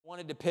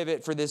Wanted to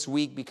pivot for this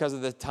week because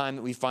of the time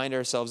that we find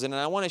ourselves in.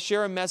 And I want to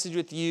share a message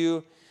with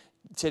you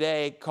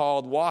today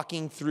called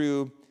Walking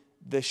Through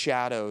the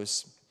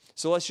Shadows.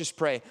 So let's just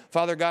pray.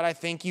 Father God, I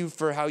thank you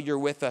for how you're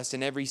with us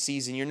in every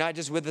season. You're not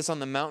just with us on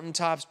the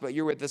mountaintops, but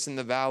you're with us in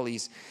the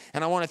valleys.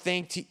 And I want to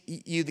thank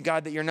you,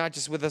 God, that you're not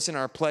just with us in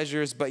our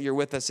pleasures, but you're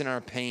with us in our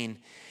pain.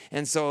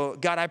 And so,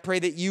 God, I pray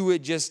that you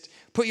would just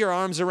put your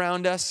arms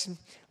around us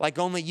like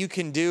only you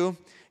can do.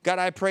 God,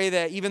 I pray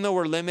that even though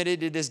we're limited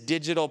to this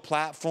digital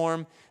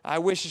platform, I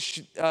wish,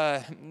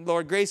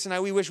 Lord, Grace and I,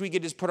 we wish we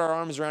could just put our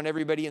arms around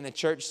everybody in the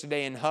church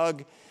today and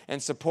hug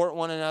and support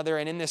one another.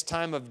 And in this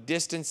time of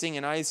distancing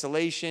and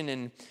isolation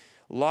and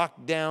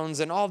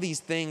lockdowns and all these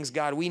things,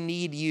 God, we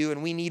need you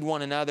and we need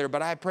one another.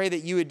 But I pray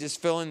that you would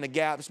just fill in the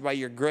gaps by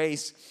your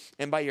grace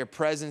and by your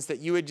presence, that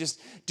you would just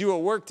do a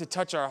work to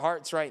touch our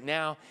hearts right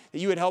now, that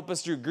you would help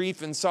us through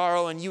grief and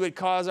sorrow, and you would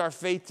cause our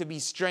faith to be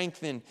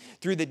strengthened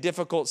through the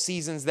difficult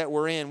seasons that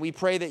we're in. We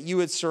pray that you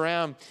would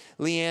surround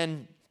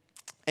Leanne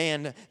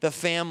and the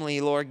family,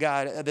 Lord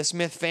God, the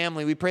Smith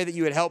family. We pray that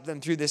you would help them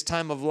through this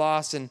time of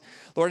loss. And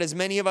Lord, as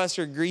many of us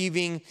are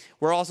grieving,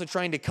 we're also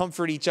trying to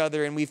comfort each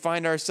other. And we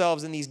find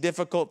ourselves in these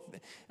difficult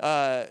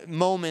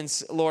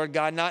moments, Lord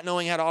God, not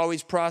knowing how to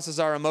always process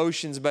our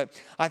emotions. But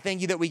I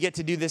thank you that we get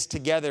to do this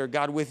together,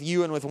 God, with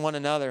you and with one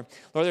another.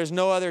 Lord, there's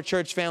no other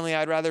church family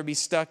I'd rather be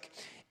stuck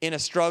in a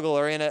struggle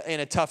or in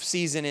a tough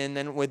season in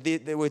than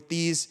with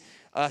these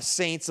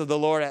saints of the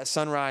Lord at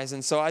Sonrise.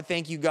 And so I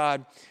thank you,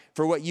 God,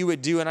 for what you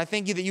would do. And I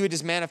thank you that you would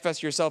just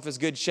manifest yourself as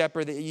good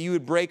shepherd, that you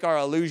would break our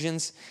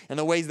illusions and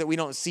the ways that we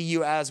don't see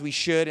you as we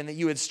should, and that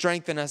you would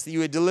strengthen us, that you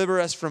would deliver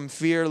us from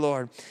fear,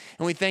 Lord.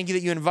 And we thank you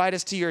that you invite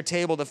us to your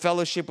table to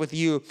fellowship with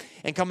you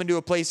and come into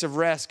a place of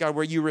rest, God,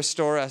 where you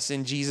restore us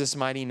in Jesus'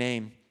 mighty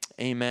name.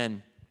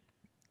 Amen.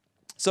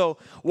 So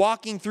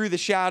walking through the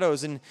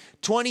shadows, and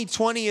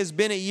 2020 has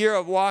been a year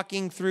of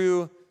walking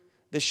through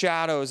the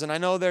shadows. And I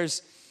know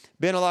there's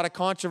been a lot of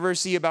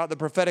controversy about the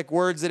prophetic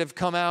words that have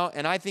come out,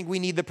 and I think we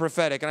need the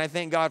prophetic, and I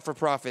thank God for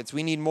prophets.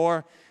 We need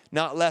more,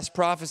 not less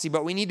prophecy,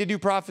 but we need to do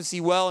prophecy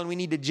well, and we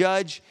need to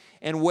judge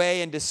and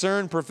weigh and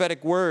discern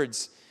prophetic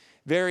words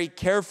very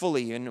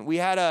carefully. And we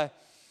had a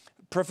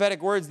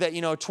prophetic words that,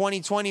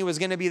 2020 was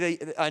going to be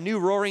a new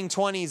roaring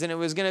 20s, and it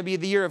was going to be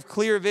the year of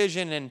clear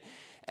vision,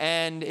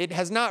 and it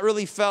has not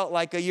really felt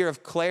like a year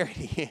of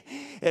clarity.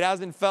 It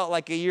hasn't felt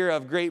like a year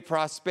of great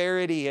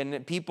prosperity,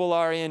 and people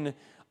are in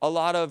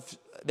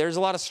there's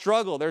a lot of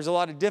struggle, there's a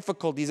lot of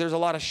difficulties, there's a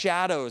lot of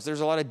shadows, there's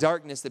a lot of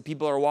darkness that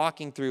people are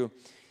walking through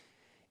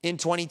in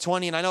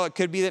 2020. And I know it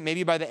could be that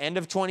maybe by the end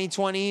of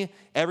 2020,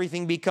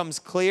 everything becomes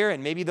clear,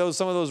 and maybe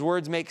some of those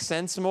words make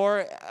sense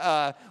more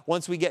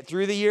once we get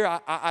through the year.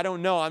 I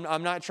don't know.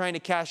 I'm not trying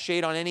to cast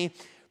shade on any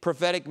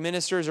prophetic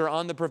ministers or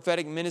on the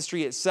prophetic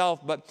ministry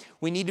itself, but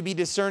we need to be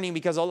discerning,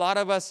 because a lot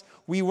of us,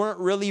 we weren't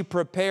really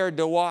prepared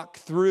to walk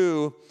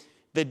through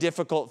the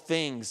difficult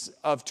things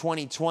of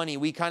 2020.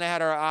 We kind of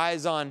had our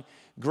eyes on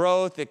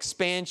growth,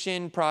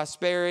 expansion,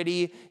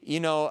 prosperity,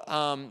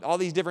 all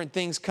these different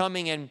things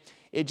coming, and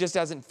it just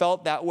hasn't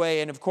felt that way.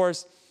 And of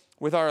course,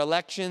 with our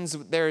elections,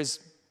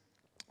 there's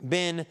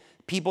been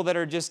people that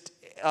are just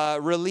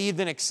relieved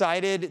and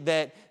excited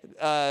that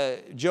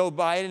Joe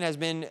Biden has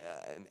been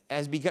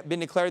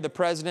declared the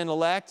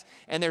president-elect,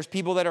 and there's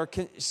people that are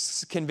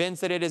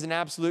convinced that it is an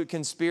absolute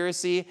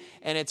conspiracy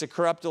and it's a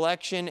corrupt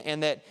election,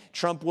 and that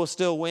Trump will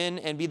still win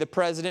and be the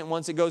president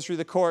once it goes through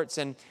the courts.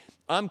 And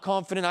I'm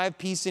confident, I have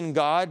peace in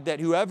God,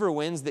 that whoever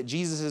wins, that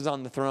Jesus is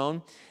on the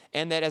throne,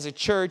 and that as a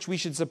church, we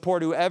should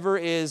support whoever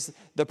is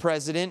the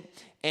president,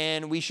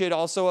 and we should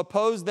also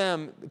oppose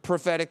them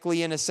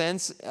prophetically, in a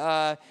sense,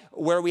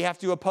 where we have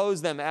to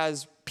oppose them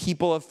as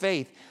people of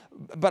faith.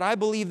 But I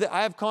believe that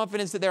I have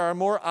confidence that there are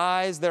more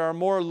eyes, there are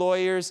more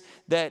lawyers,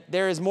 that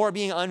there is more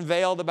being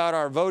unveiled about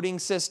our voting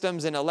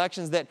systems and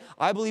elections, that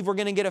I believe we're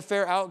going to get a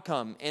fair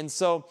outcome. And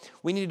so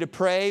we need to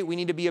pray. We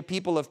need to be a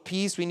people of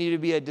peace. We need to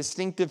be a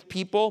distinctive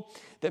people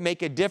that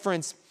make a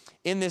difference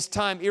in this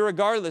time,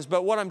 irregardless.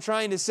 But what I'm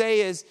trying to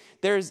say is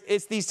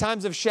it's these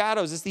times of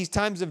shadows. It's these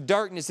times of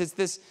darkness.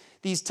 It's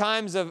these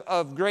times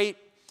of great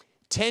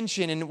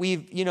tension. And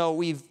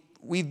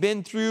we've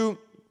been through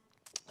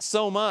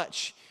so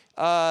much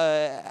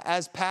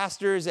as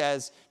pastors,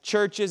 as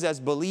churches, as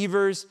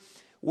believers,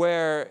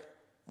 where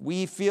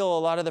we feel a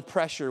lot of the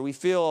pressure. We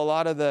feel a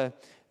lot of the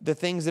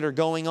things that are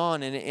going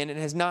on, and it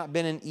has not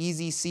been an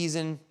easy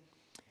season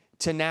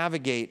to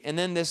navigate. And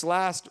then this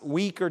last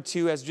week or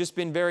two has just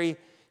been very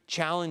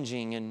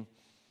challenging. And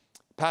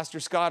Pastor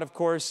Scott, of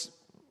course,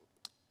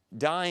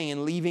 dying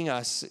and leaving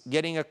us,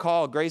 getting a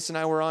call. Grace and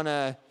I were on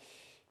our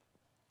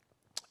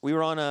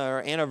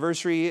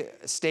anniversary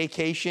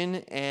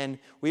staycation, and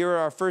we were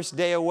our first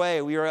day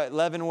away. We were at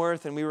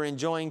Leavenworth, and we were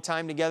enjoying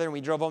time together, and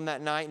we drove home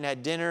that night and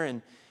had dinner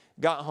and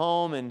got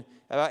home, and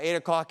about 8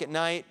 o'clock at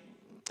night,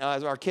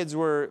 as our kids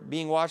were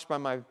being watched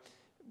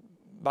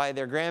by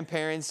their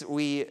grandparents,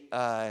 we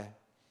were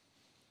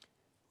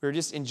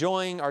just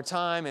enjoying our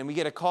time, and we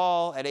get a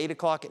call at 8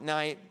 o'clock at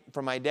night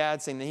from my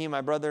dad saying that he and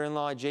my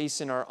brother-in-law,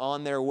 Jason, are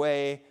on their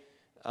way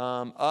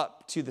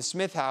up to the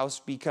Smith house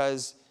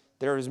because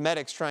there was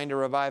medics trying to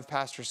revive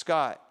Pastor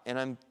Scott.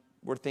 And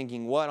we're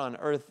thinking, what on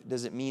earth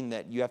does it mean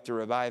that you have to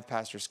revive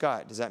Pastor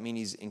Scott? Does that mean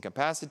he's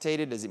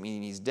incapacitated? Does it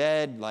mean he's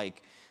dead?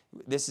 Like,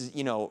 this is,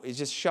 it's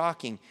just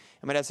shocking.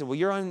 And my dad said, well,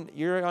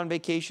 you're on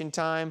vacation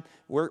time.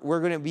 We're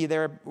going to be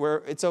there.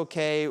 It's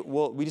okay.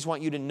 We just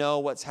want you to know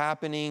what's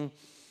happening.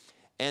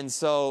 And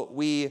so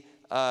we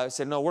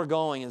said, no, we're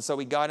going. And so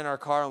we got in our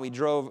car and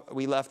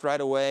we left right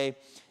away.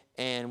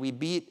 And we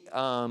beat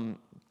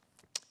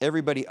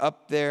everybody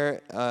up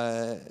there.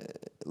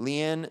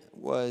 Leanne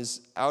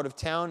was out of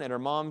town at her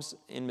mom's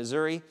in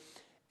Missouri.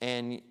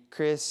 And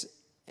Chris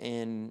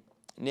and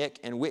Nick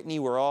and Whitney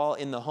were all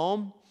in the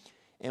home.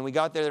 And we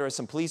got there. There were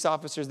some police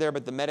officers there,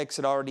 but the medics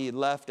had already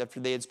left after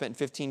they had spent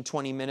 15,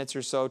 20 minutes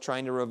or so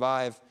trying to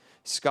revive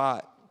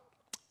Scott.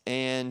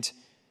 And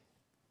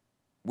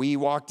we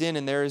walked in,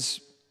 and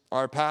there's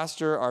our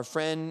pastor, our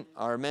friend,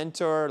 our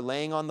mentor,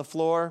 laying on the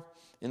floor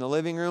in the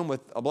living room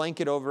with a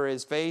blanket over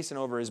his face and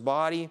over his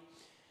body.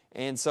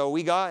 And so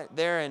we got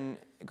there, and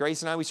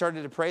Grace and I, we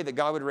started to pray that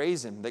God would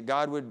raise him, that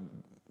God would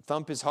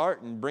thump his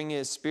heart and bring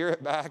his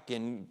spirit back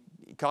and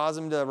cause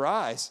him to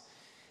rise.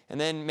 And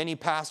then many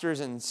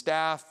pastors and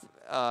staff,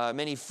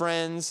 many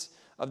friends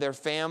of their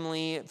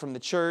family from the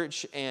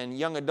church and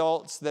young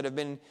adults that have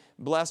been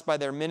blessed by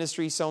their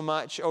ministry so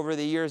much over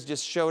the years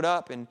just showed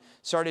up and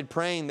started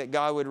praying that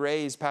God would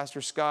raise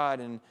Pastor Scott.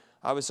 And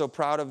I was so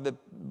proud of the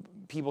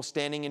people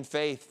standing in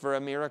faith for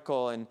a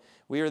miracle. And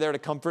we were there to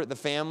comfort the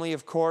family,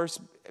 of course,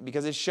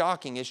 because it's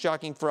shocking. It's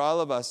shocking for all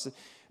of us.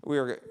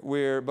 But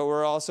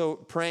we're also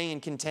praying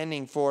and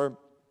contending for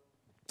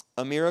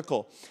a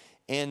miracle.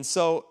 And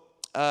so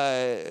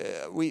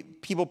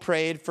people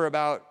prayed for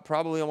about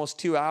probably almost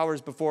 2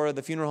 hours before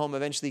the funeral home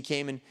eventually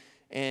came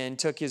and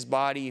took his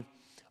body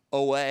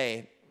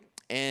away.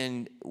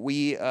 And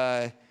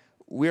we're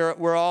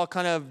all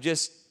kind of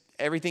just,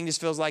 everything just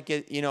feels like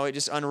it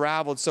just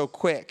unraveled so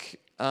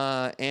quick.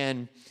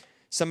 And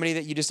somebody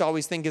that you just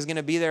always think is going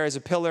to be there as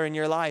a pillar in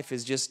your life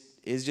is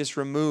just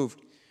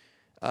removed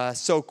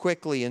so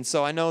quickly. And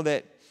so I know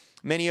that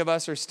many of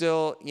us are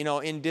still,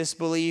 in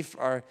disbelief,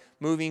 are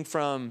moving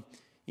from,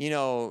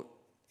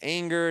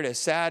 anger to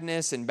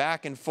sadness and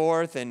back and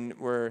forth, and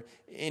we're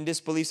in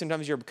disbelief.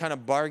 Sometimes you're kind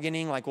of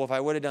bargaining, like, well, if I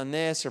would have done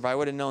this, or if I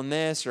would have known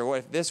this, or what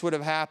if this would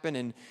have happened,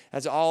 and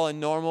that's all a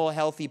normal,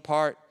 healthy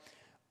part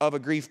of a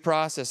grief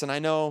process. And I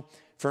know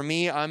for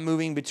me, I'm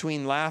moving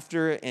between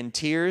laughter and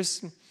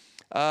tears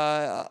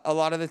a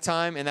lot of the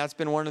time, and that's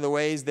been one of the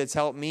ways that's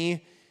helped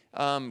me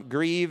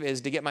grieve, is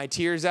to get my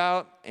tears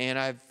out. And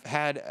I've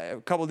had a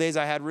couple of days,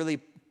 I had really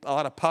a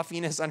lot of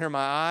puffiness under my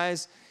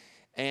eyes,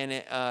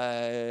 and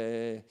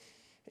I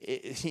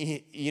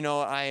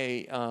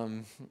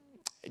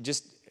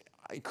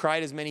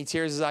cried as many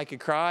tears as I could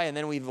cry. And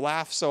then we've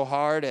laughed so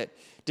hard at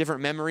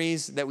different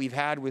memories that we've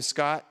had with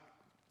Scott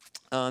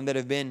that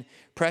have been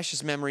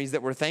precious memories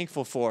that we're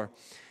thankful for.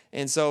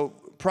 And so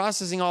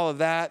processing all of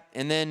that,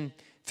 and then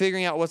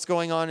figuring out what's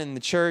going on in the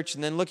church,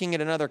 and then looking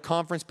at another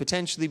conference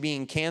potentially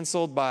being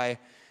canceled by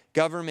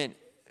government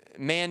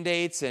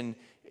mandates. And,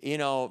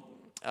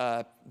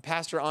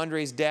 Pastor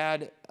Andre's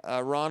dad,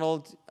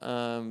 Ronald,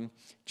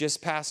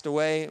 just passed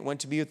away, went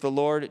to be with the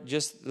Lord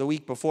just the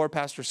week before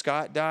Pastor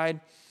Scott died.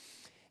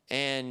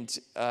 And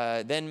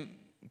then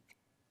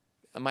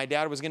my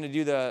dad was going to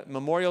do the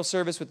memorial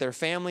service with their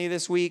family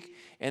this week,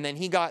 and then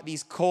he got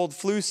these cold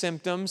flu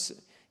symptoms,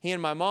 he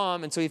and my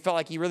mom, and so he felt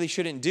like he really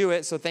shouldn't do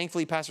it. So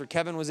thankfully, Pastor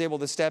Kevin was able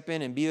to step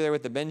in and be there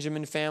with the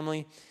Benjamin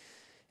family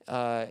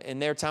in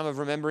their time of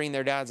remembering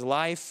their dad's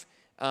life.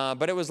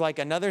 But it was like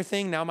another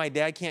thing. Now my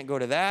dad can't go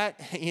to that,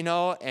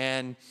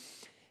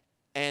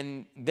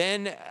 and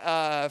then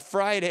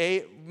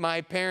Friday,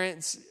 my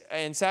parents,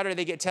 and Saturday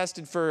they got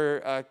tested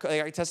for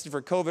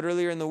COVID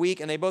earlier in the week,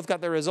 and they both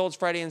got their results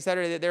Friday and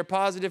Saturday that they're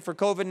positive for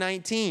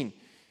COVID-19.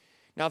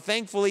 Now,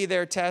 thankfully,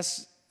 their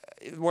tests,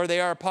 where they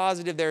are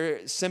positive,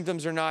 their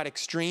symptoms are not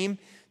extreme.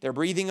 They're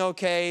breathing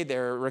okay.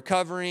 They're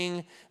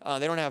recovering.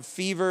 They don't have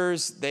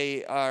fevers.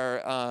 They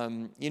are,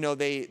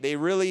 they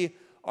really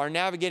are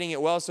navigating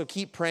it well. So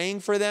keep praying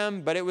for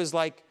them. But it was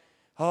like,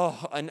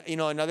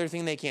 another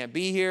thing, they can't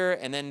be here.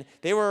 And then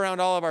they were around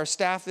all of our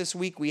staff this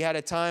week. We had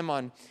a time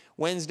on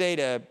Wednesday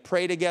to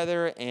pray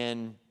together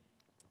and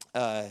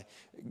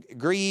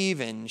grieve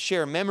and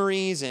share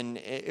memories. And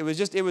it was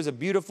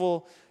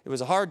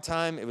a hard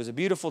time. It was a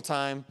beautiful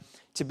time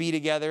to be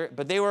together.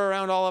 But they were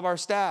around all of our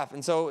staff.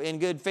 And so in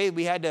good faith,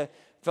 we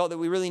felt that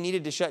we really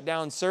needed to shut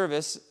down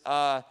service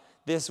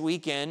this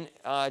weekend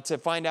to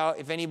find out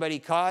if anybody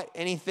caught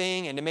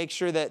anything, and to make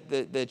sure that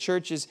the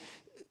church's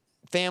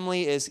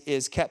family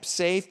is kept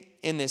safe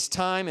in this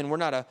time. And we're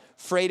not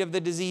afraid of the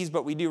disease,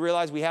 but we do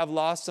realize we have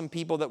lost some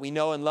people that we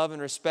know and love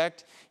and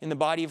respect in the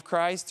body of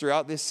Christ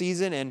throughout this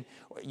season, and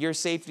your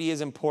safety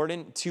is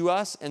important to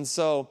us. And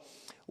so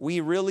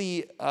we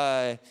really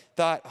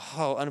thought,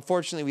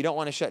 unfortunately, we don't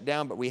want to shut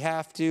down, but we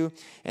have to.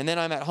 And then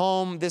I'm at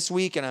home this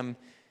week, and I'm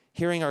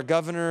hearing our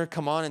governor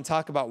come on and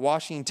talk about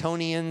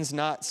Washingtonians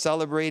not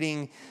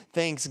celebrating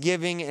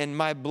Thanksgiving, and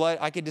my blood,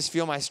 I could just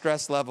feel my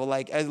stress level.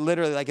 Like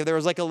literally, like if there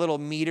was like a little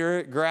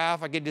meter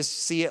graph, I could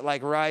just see it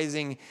like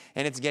rising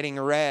and it's getting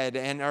red.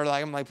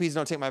 I'm like, please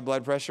don't take my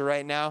blood pressure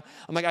right now.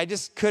 I'm like, I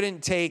just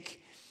couldn't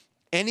take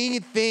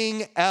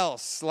anything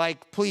else.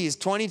 Like, please,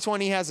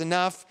 2020 has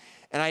enough,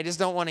 and I just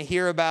don't want to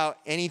hear about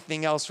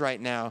anything else right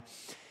now.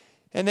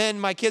 And then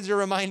my kids are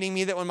reminding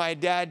me that when my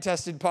dad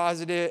tested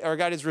positive or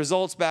got his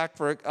results back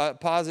for a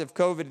positive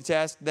COVID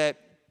test,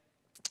 that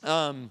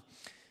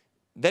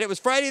it was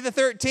Friday the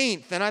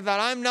 13th. And I thought,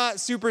 I'm not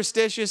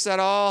superstitious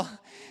at all,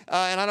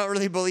 and I don't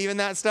really believe in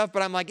that stuff.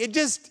 But I'm like, it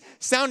just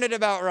sounded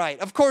about right.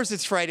 Of course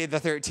it's Friday the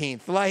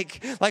 13th.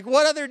 Like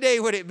what other day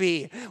would it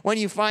be when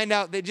you find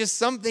out that just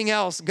something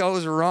else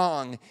goes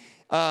wrong?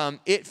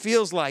 It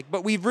feels like,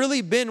 but we've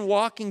really been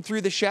walking through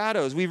the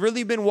shadows. We've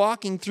really been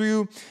walking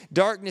through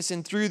darkness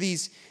and through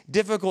these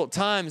difficult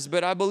times.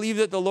 But I believe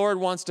that the Lord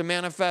wants to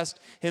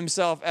manifest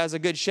himself as a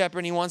good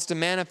shepherd. He wants to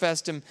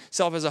manifest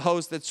himself as a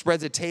host that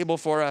spreads a table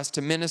for us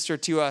to minister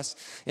to us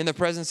in the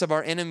presence of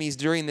our enemies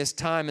during this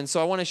time. And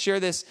so I want to share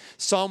this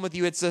psalm with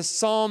you. It's a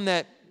psalm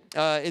that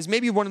is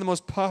maybe one of the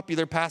most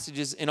popular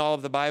passages in all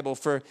of the Bible.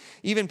 For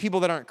even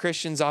people that aren't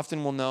Christians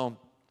often will know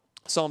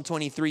Psalm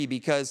 23,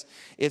 because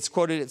it's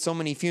quoted at so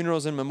many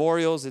funerals and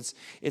memorials.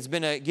 It's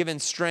been given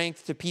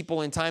strength to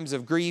people in times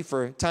of grief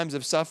or times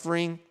of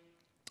suffering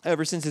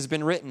ever since it's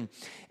been written.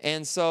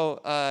 And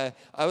so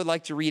I would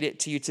like to read it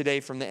to you today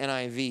from the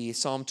NIV,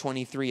 Psalm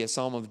 23, a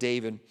psalm of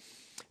David.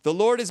 The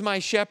Lord is my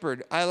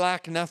shepherd, I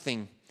lack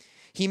nothing.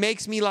 He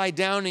makes me lie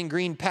down in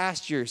green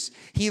pastures.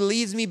 He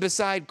leads me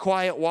beside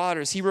quiet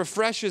waters. He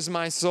refreshes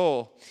my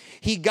soul.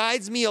 He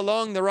guides me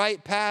along the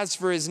right paths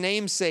for his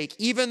name's sake.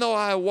 Even though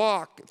I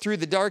walk through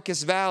the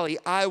darkest valley,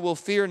 I will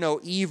fear no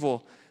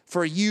evil,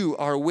 for you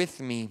are with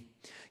me.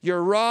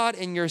 Your rod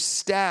and your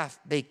staff,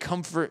 they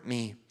comfort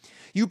me.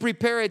 You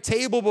prepare a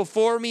table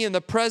before me in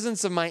the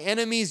presence of my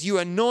enemies. You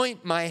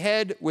anoint my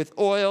head with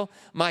oil.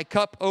 My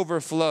cup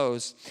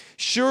overflows.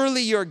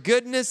 Surely your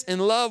goodness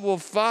and love will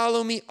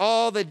follow me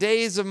all the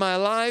days of my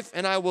life,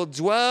 and I will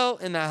dwell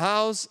in the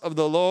house of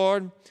the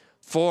Lord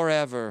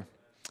forever.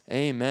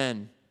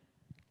 Amen.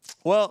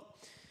 Well,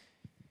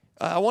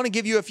 I want to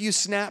give you a few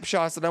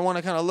snapshots that I want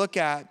to kind of look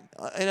at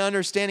in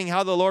understanding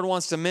how the Lord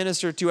wants to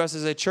minister to us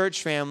as a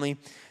church family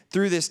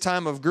through this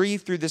time of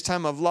grief, through this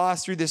time of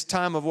loss, through this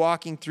time of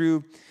walking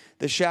through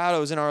the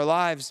shadows in our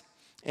lives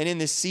and in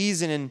this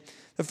season. And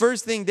the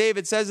first thing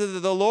David says is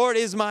that the Lord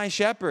is my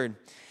shepherd.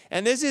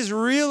 And this is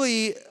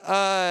really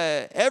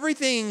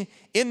everything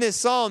in this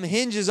psalm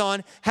hinges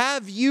on,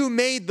 have you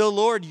made the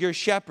Lord your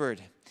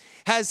shepherd?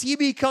 Has he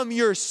become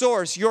your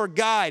source, your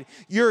guide,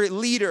 your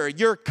leader,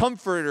 your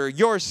comforter,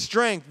 your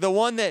strength, the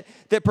one that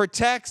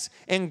protects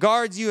and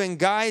guards you and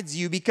guides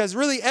you? Because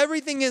really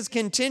everything is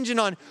contingent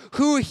on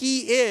who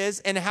he is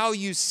and how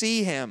you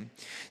see him.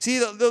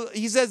 See,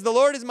 he says, the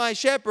Lord is my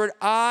shepherd,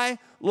 I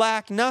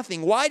lack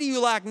nothing. Why do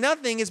you lack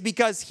nothing? It's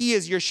because he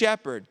is your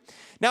shepherd.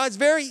 Now, it's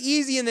very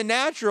easy in the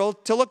natural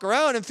to look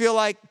around and feel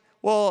like,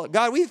 well,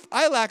 God,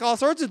 I lack all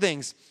sorts of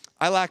things.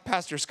 I lack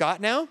Pastor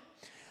Scott now.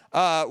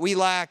 We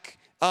lack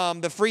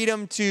the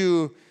freedom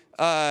to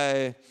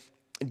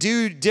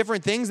do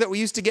different things that we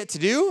used to get to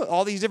do.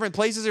 All these different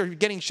places are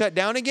getting shut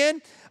down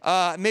again.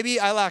 Maybe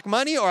I lack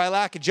money, or I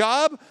lack a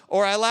job,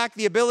 or I lack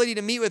the ability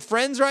to meet with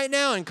friends right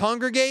now and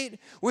congregate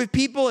with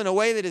people in a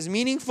way that is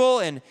meaningful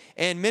and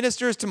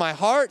ministers to my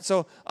heart.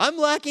 So I'm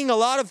lacking a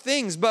lot of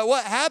things. But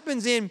what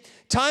happens in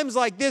times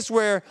like this,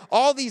 where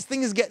all these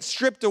things get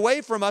stripped away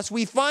from us,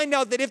 we find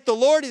out that if the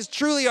Lord is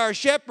truly our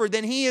shepherd,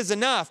 then he is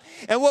enough.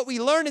 And what we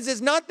learn is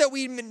it's not that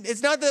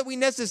we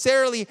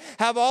necessarily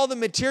have all the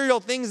material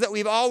things that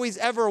we've always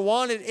ever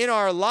wanted in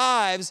our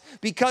lives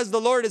because the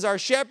Lord is our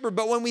shepherd.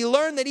 But when we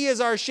learn that he is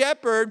our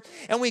shepherd,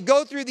 and we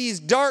go through these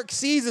dark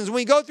seasons, when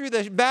we go through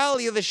the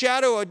valley of the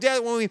shadow of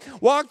death, when we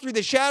walk through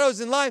the shadows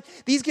in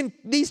life,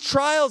 these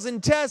trials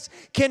and tests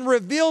can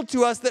reveal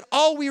to us that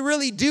all we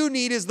really do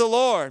need is the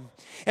Lord.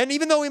 And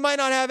even though we might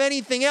not have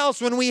anything else,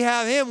 when we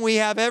have him, we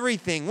have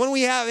everything. When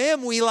we have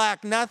him, we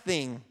lack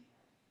nothing.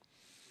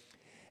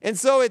 And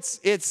so it's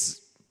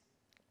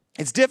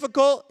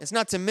difficult. It's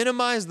not to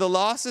minimize the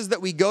losses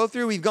that we go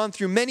through. We've gone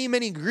through many,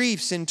 many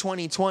griefs in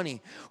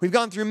 2020. We've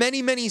gone through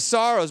many, many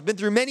sorrows, been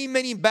through many,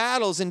 many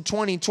battles in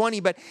 2020.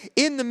 But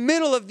in the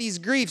middle of these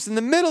griefs, in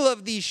the middle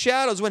of these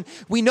shadows, when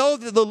we know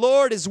that the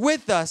Lord is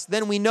with us,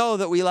 then we know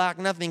that we lack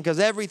nothing, because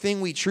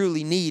everything we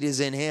truly need is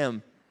in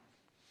him.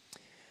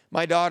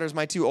 My daughters,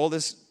 my two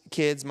oldest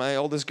kids, my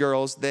oldest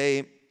girls,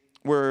 they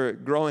were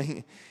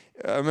growing.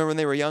 I remember when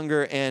they were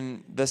younger,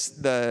 and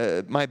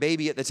my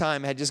baby at the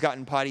time had just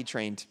gotten potty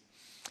trained.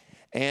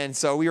 And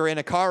so we were in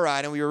a car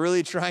ride, and we were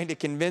really trying to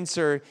convince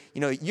her,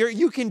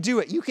 you can do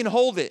it. You can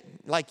hold it.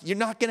 Like, you're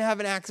not going to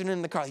have an accident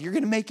in the car. You're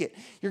going to make it.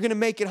 You're going to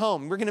make it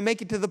home. We're going to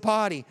make it to the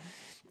potty.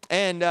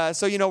 And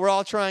so, we're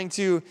all trying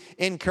to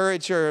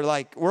encourage her,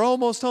 like, we're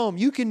almost home.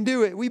 You can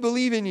do it. We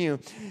believe in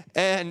you.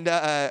 And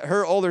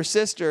her older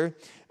sister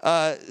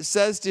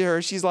says to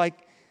her, she's like,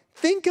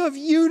 think of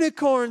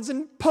unicorns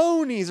and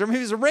ponies, or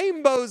maybe it's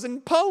rainbows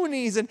and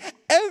ponies and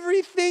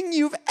everything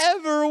you've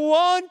ever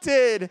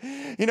wanted.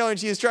 And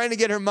she was trying to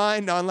get her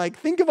mind on, like,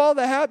 think of all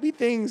the happy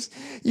things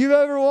you've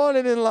ever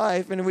wanted in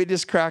life. And we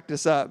just cracked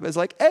us up. It's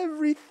like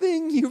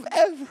everything you've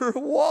ever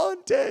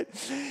wanted.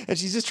 And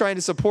she's just trying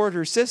to support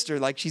her sister,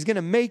 like she's going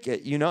to make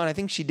it, And I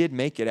think she did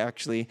make it,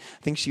 actually.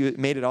 I think she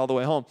made it all the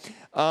way home.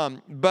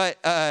 But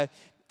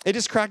it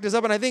just cracked us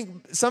up. And I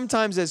think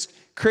sometimes as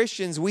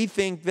Christians, we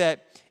think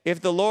that if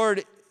the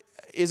Lord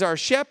is our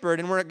shepherd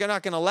and we're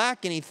not going to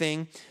lack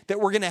anything, that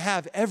we're going to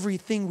have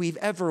everything we've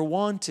ever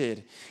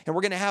wanted. And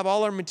we're going to have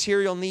all our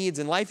material needs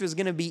and life is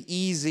going to be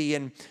easy.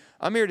 And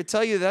I'm here to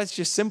tell you that's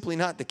just simply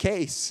not the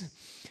case.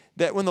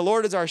 That when the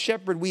Lord is our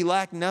shepherd, we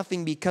lack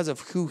nothing because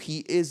of who he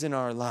is in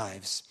our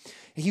lives.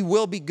 He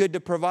will be good to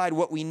provide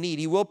what we need.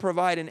 He will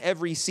provide in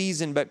every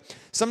season, but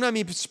sometimes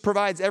he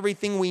provides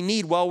everything we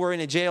need while we're in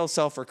a jail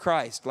cell for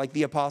Christ, like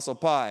the Apostle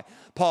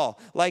Paul.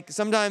 Like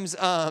sometimes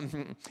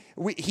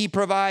he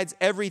provides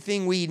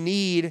everything we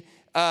need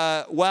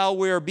while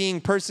we're being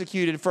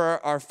persecuted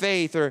for our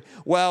faith, or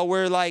while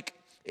we're like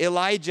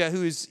Elijah,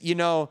 who's,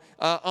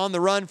 on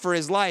the run for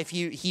his life.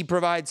 He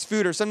provides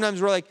food. Or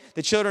sometimes we're like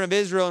the children of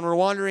Israel and we're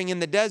wandering in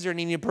the desert and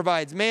he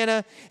provides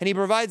manna and he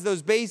provides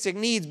those basic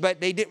needs,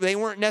 but they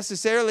weren't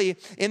necessarily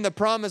in the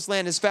promised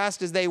land as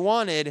fast as they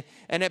wanted.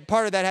 And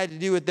part of that had to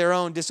do with their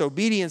own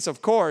disobedience,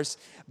 of course.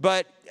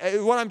 But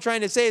what I'm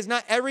trying to say is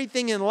not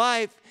everything in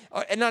life,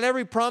 and not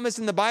every promise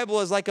in the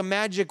Bible is like a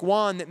magic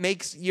wand that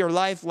makes your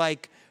life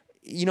like,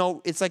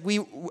 it's like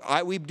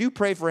we do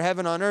pray for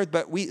heaven on earth,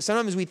 but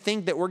sometimes we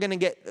think that we're going to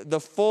get the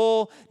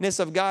fullness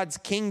of God's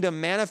kingdom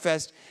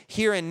manifest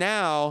here and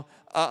now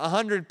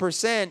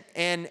 100%.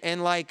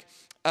 And like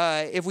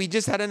if we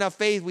just had enough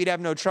faith, we'd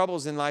have no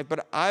troubles in life.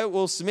 But I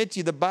will submit to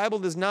you, the Bible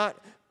does not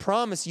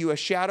promise you a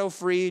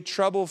shadow-free,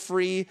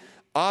 trouble-free,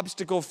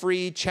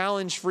 obstacle-free,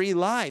 challenge-free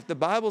life. The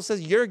Bible says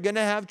you're going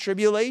to have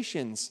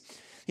tribulations.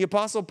 The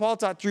Apostle Paul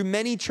taught through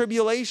many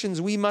tribulations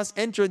we must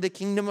enter the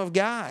kingdom of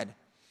God.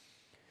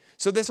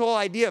 So this whole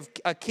idea of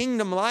a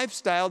kingdom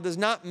lifestyle does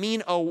not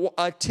mean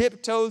a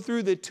tiptoe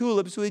through the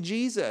tulips with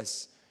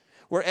Jesus,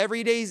 where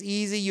every day's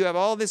easy, you have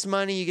all this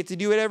money, you get to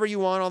do whatever you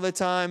want all the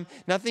time,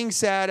 nothing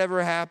sad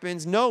ever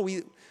happens. No,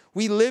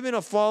 we live in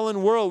a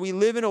fallen world. We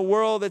live in a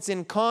world that's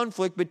in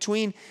conflict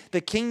between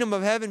the kingdom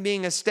of heaven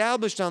being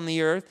established on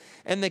the earth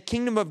and the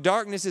kingdom of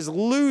darkness is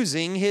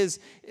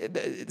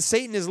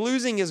Satan is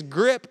losing his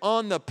grip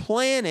on the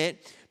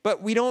planet.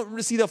 But we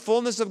don't see the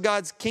fullness of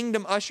God's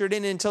kingdom ushered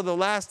in until the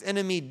last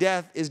enemy,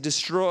 death, is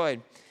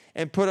destroyed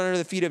and put under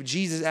the feet of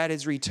Jesus at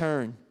his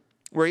return,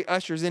 where he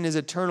ushers in his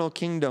eternal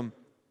kingdom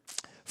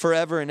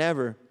forever and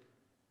ever.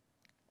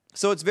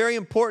 So it's very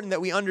important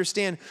that we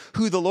understand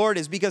who the Lord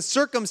is, because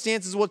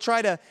circumstances will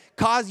try to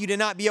cause you to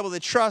not be able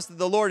to trust that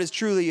the Lord is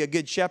truly a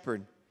good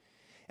shepherd.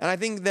 And I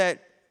think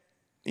that,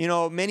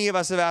 many of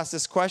us have asked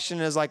this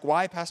question is like,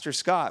 why Pastor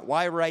Scott?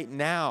 Why right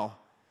now?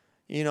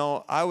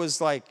 I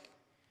was like,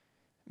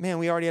 man,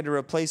 we already had to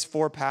replace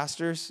 4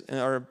 pastors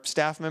or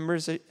staff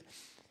members. And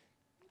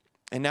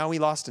now we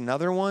lost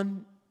another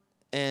one.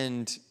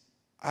 And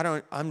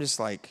I'm just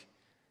like,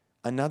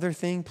 another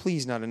thing?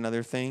 Please, not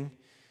another thing.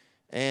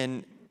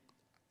 And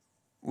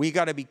we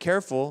got to be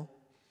careful,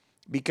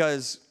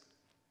 because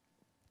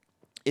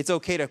it's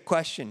okay to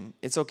question.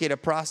 It's okay to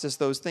process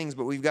those things,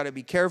 but we've got to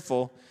be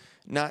careful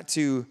not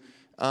to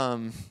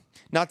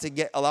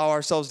allow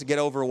ourselves to get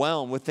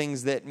overwhelmed with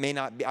things that may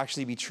not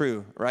actually be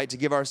true, right? To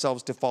give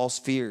ourselves to false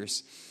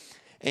fears.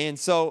 And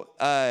so,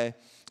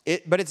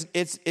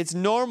 it's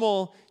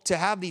normal to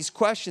have these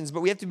questions,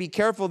 but we have to be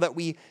careful that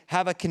we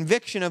have a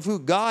conviction of who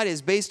God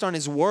is based on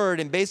his word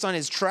and based on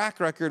his track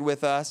record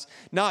with us,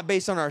 not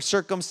based on our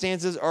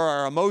circumstances or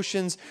our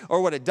emotions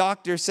or what a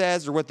doctor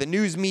says or what the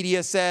news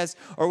media says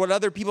or what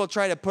other people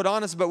try to put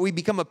on us, but we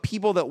become a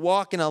people that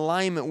walk in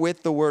alignment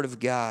with the word of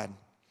God.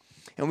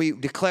 And we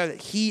declare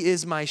that he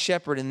is my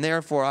shepherd and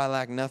therefore I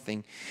lack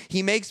nothing.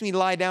 He makes me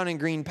lie down in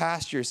green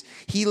pastures.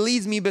 He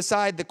leads me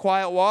beside the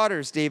quiet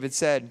waters, David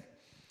said.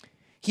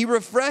 He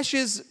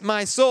refreshes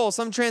my soul.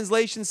 Some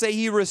translations say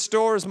he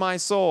restores my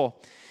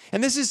soul.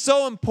 And this is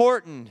so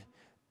important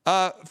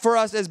for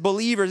us as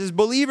believers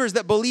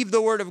that believe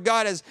the word of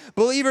God, as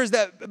believers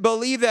that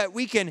believe that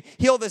we can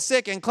heal the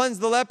sick and cleanse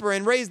the leper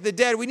and raise the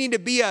dead. We need to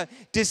be a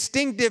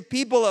distinctive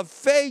people of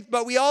faith,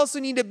 but we also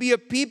need to be a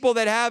people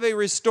that have a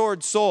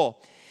restored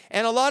soul.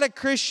 And a lot of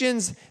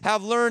Christians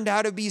have learned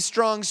how to be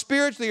strong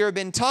spiritually, or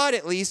been taught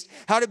at least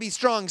how to be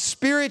strong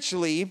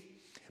spiritually.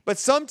 But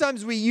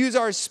sometimes we use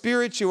our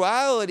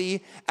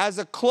spirituality as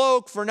a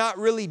cloak for not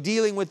really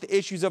dealing with the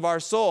issues of our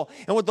soul.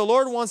 And what the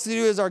Lord wants to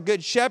do as our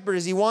good shepherd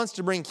is he wants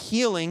to bring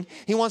healing.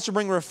 He wants to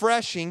bring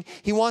refreshing.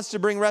 He wants to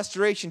bring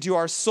restoration to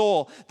our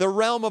soul, the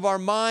realm of our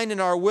mind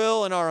and our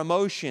will and our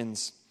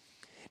emotions.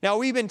 Now,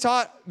 we've been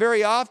taught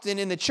very often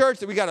in the church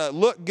that we got to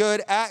look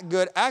good,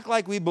 act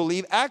like we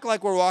believe, act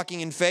like we're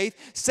walking in faith,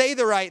 say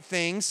the right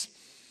things,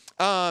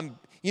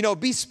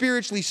 be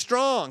spiritually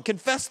strong,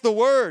 confess the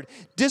word,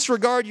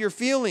 disregard your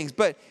feelings.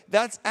 But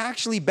that's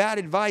actually bad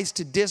advice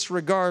to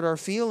disregard our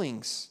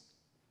feelings.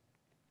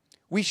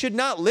 We should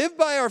not live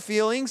by our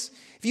feelings.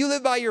 If you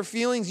live by your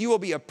feelings, you will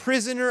be a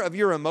prisoner of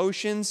your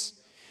emotions.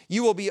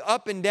 You will be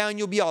up and down.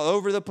 You'll be all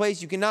over the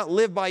place. You cannot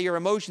live by your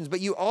emotions,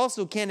 but you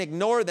also can't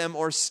ignore them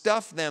or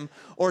stuff them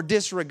or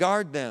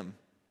disregard them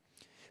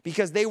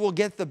because they will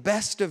get the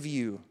best of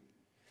you.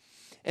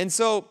 And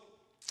so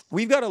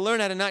we've got to learn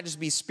how to not just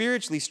be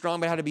spiritually strong,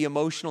 but how to be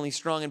emotionally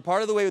strong. And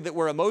part of the way that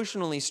we're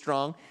emotionally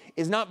strong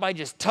is not by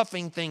just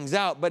toughing things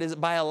out, but is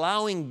by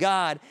allowing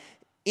God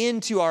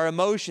into our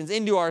emotions,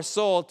 into our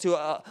soul,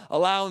 to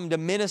allow Him to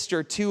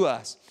minister to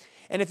us.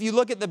 And if you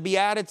look at the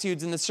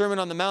Beatitudes and the Sermon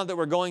on the Mount that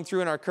we're going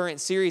through in our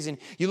current series, and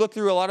you look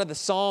through a lot of the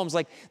Psalms,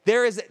 like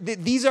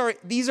these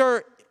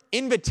are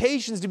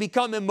invitations to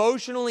become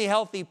emotionally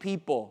healthy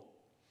people.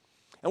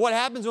 And what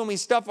happens when we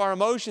stuff our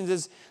emotions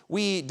is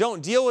we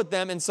don't deal with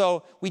them, and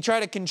so we try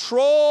to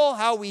control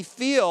how we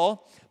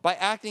feel by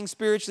acting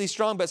spiritually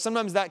strong, but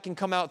sometimes that can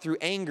come out through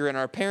anger in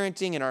our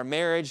parenting, in our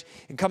marriage,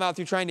 and come out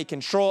through trying to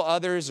control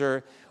others,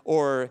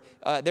 or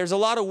there's a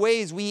lot of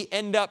ways we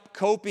end up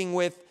coping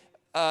with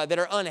that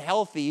are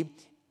unhealthy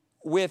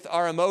with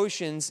our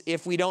emotions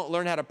if we don't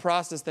learn how to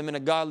process them in a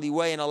godly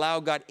way and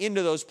allow God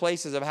into those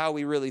places of how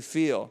we really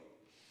feel.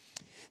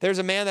 There's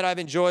a man that I've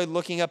enjoyed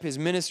looking up his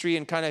ministry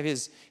and kind of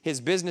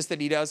his business that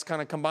he does kind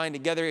of combined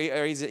together.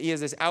 He has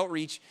this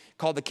outreach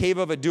called the Cave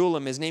of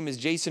Adullam. His name is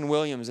Jason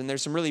Williams, and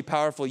there's some really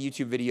powerful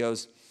YouTube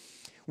videos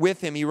with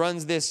him. He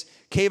runs this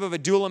Cave of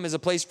Adullam as a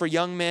place for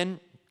young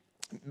men,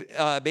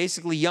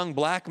 basically young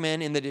black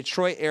men in the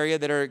Detroit area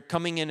that are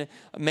coming in,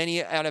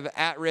 many out of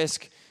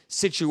at-risk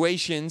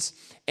situations,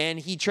 and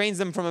he trains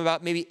them from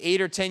about maybe 8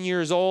 or 10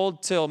 years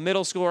old till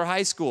middle school or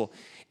high school.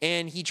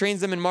 And he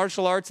trains them in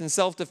martial arts and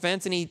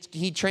self-defense, and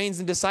he trains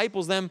and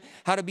disciples them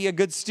how to be a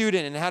good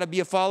student and how to be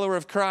a follower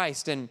of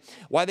Christ and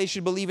why they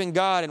should believe in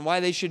God and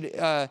why they should,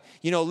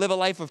 live a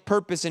life of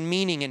purpose and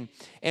meaning.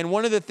 And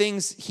one of the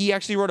things, he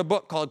actually wrote a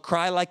book called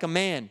Cry Like a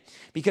Man,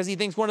 because he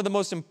thinks one of the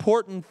most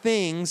important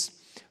things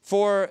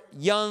for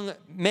young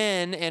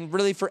men and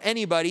really for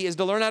anybody is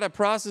to learn how to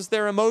process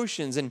their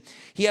emotions. And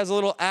he has a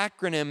little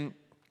acronym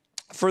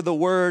for the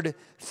word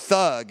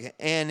thug.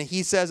 And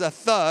he says a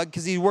thug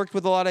because he worked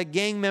with a lot of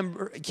gang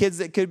member kids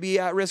that could be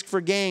at risk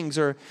for gangs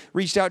or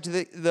reached out to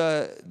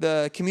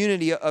the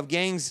community of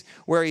gangs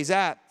where he's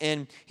at.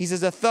 And he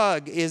says a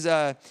thug is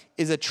a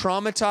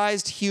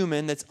traumatized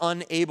human that's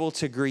unable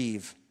to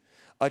grieve.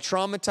 A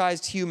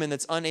traumatized human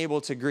that's unable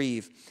to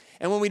grieve.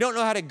 And when we don't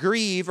know how to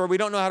grieve, or we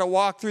don't know how to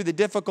walk through the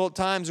difficult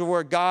times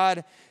where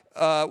God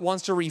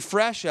wants to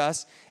refresh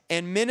us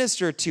and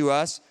minister to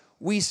us,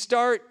 we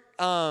start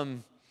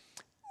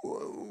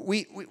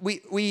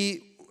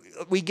we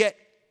get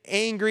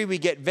angry, we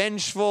get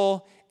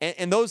vengeful,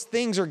 and those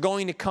things are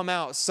going to come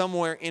out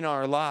somewhere in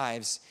our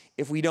lives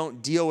if we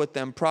don't deal with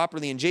them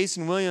properly. And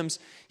Jason Williams,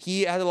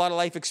 he had a lot of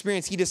life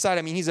experience. He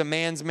decided, he's a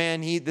man's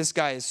man. This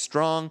guy is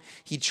strong.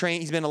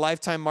 He's been a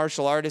lifetime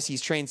martial artist.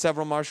 He's trained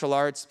several martial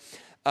arts.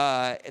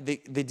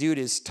 The dude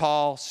is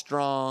tall,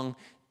 strong.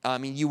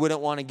 You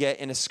wouldn't want to get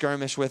in a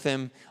skirmish with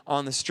him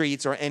on the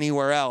streets or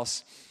anywhere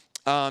else.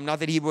 Not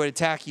that he would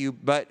attack you,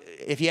 but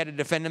if he had to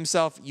defend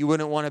himself, you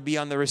wouldn't want to be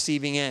on the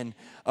receiving end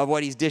of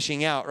what he's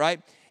dishing out,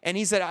 right? And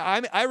he said,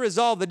 I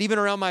resolved that even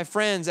around my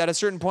friends at a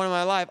certain point in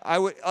my life,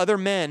 other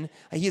men,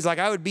 he's like,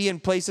 I would be in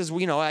places,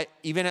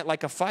 even at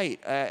like a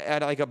fight,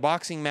 at like a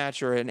boxing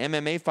match or an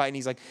MMA fight. And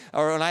he's like,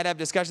 or when I'd have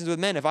discussions with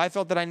men, if I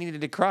felt that I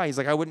needed to cry, he's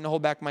like, I wouldn't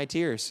hold back my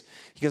tears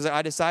because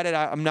I decided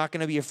I'm not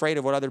going to be afraid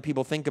of what other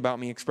people think about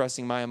me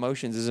expressing my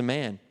emotions as a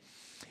man.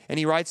 And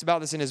he writes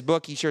about this in his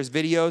book. He shares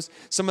videos.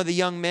 Some of the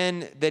young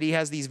men that he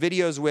has these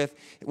videos with,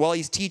 while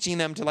he's teaching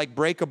them to like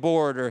break a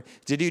board or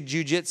to do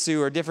jujitsu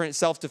or different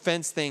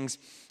self-defense things,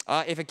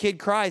 if a kid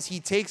cries,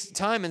 he takes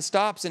time and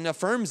stops and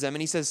affirms them.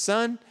 And he says,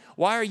 son,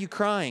 why are you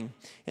crying?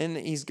 And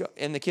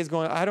the kid's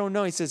going, I don't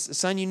know. He says,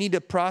 son, you need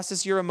to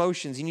process your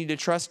emotions. You need to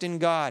trust in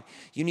God.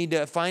 You need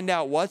to find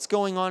out what's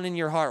going on in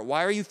your heart.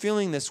 Why are you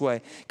feeling this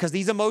way? Because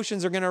these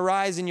emotions are going to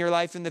rise in your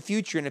life in the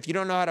future. And if you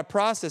don't know how to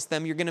process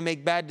them, you're going to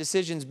make bad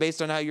decisions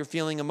based on how you're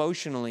feeling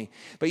emotionally.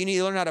 But you need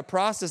to learn how to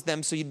process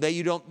them so that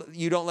you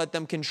don't let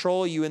them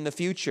control you in the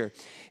future.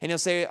 And he'll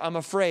say, I'm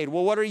afraid.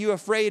 Well, what are you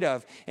afraid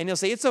of? And he'll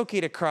say, it's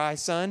okay to cry,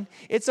 son.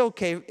 It's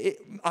okay.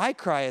 I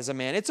cry as a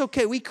man. It's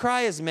okay. We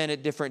cry as men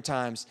at different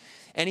times.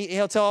 And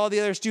he'll tell all the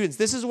other students,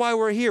 this is why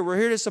we're here. We're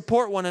here to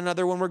support one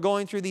another when we're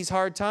going through these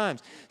hard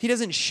times. He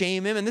doesn't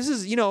shame him. And this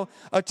is,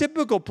 a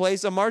typical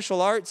place, a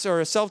martial arts or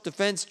a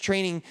self-defense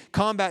training,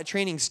 combat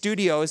training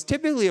studio is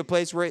typically a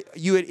place where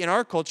in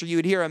our culture, you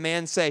would hear a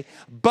man say,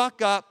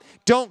 buck up,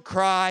 don't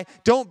cry,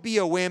 don't be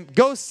a wimp,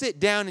 go sit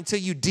down until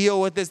you deal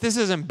with this. This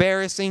is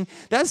embarrassing.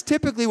 That's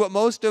typically what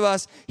most of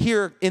us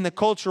hear in the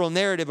cultural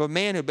narrative of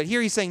manhood. But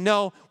here he's saying,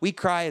 no, we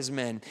cry as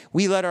men.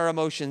 We let our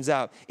emotions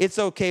out. It's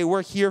okay.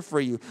 We're here for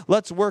you.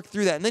 Let's work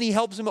through that. And then he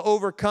helps him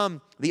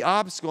overcome the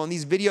obstacle. And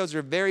these videos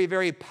are very,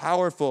 very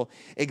powerful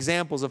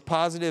examples of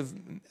positive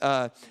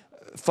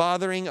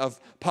fathering, of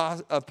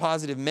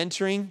positive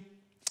mentoring.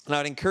 And I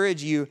would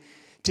encourage you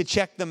to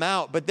check them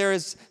out. But there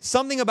is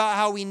something about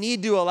how we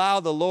need to allow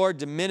the Lord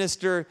to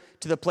minister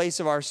to the place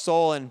of our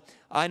soul. And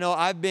I know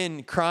I've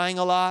been crying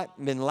a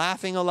lot, been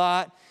laughing a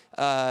lot.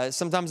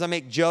 Sometimes I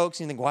make jokes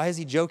and you think, why is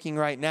he joking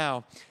right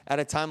now at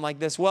a time like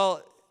this?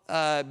 Well,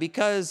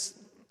 because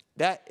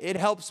it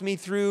helps me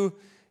through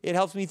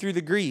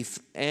the grief.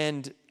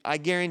 And I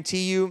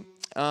guarantee you,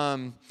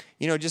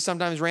 just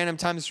sometimes random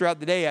times throughout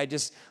the day, I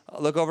just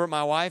look over at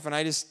my wife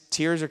and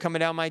tears are coming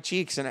down my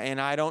cheeks and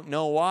I don't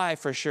know why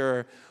for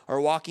sure. Or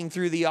walking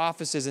through the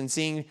offices and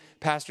seeing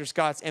Pastor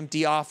Scott's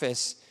empty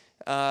office,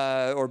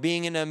 or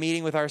being in a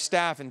meeting with our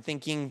staff and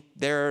thinking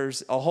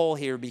there's a hole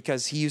here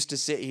because he used to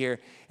sit here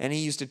and he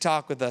used to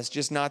talk with us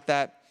just not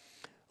that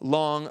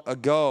long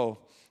ago.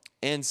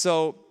 And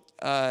so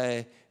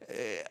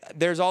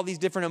there's all these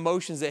different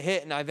emotions that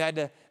hit, and I've had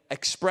to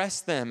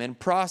express them and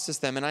process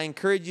them. And I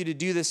encourage you to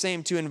do the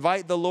same, to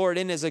invite the Lord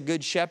in as a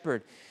good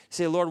shepherd.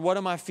 Say, Lord, what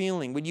am I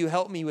feeling? Would you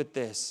help me with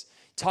this?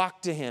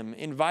 Talk to him.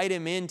 Invite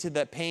him into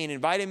the pain.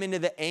 Invite him into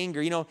the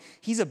anger.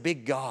 He's a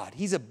big God.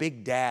 He's a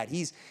big dad.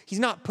 He's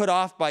not put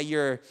off by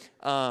your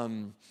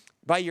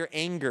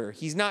anger.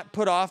 He's not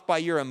put off by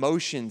your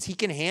emotions. He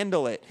can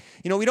handle it.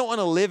 We don't want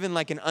to live in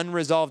like an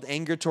unresolved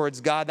anger towards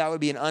God. That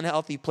would be an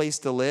unhealthy place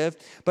to live.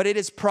 But it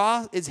is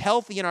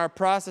healthy in our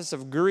process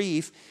of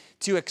grief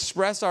to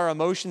express our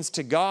emotions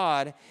to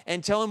God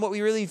and tell him what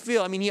we really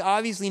feel. He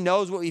obviously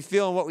knows what we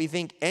feel and what we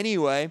think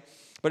anyway,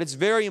 but it's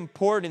very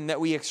important that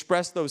we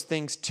express those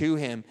things to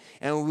him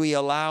and we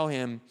allow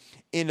him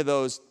into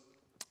those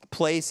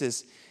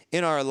places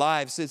in our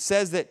lives. So it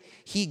says that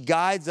he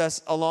guides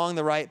us along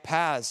the right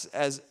paths,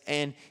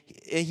 and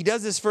he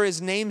does this for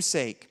his name's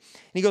sake.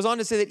 And he goes on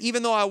to say that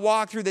even though I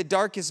walk through the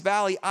darkest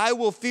valley, I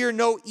will fear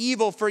no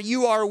evil, for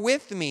you are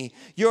with me.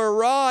 Your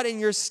rod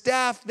and your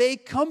staff, they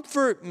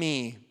comfort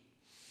me.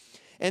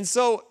 And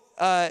so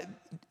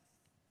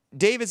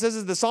David says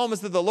as the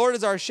psalmist that the Lord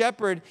is our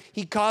shepherd.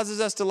 He causes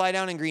us to lie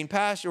down in green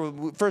pasture.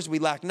 First we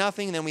lack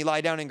nothing, and then we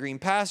lie down in green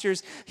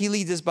pastures. He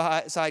leads us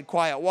beside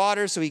quiet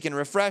waters so he can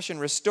refresh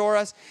and restore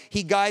us.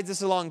 He guides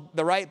us along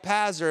the right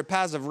paths, or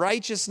paths of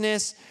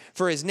righteousness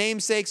for his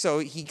name's sake. So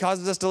he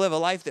causes us to live a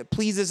life that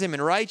pleases him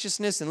in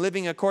righteousness and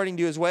living according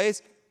to his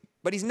ways.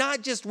 But he's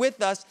not just with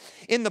us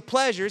in the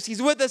pleasures,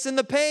 he's with us in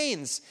the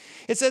pains.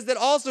 It says that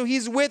also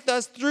he's with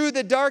us through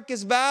the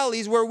darkest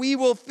valleys where we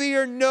will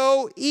fear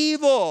no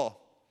evil.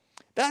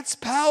 That's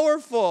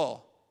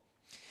powerful.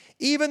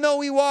 Even though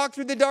we walk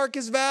through the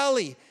darkest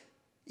valley,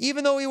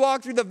 even though we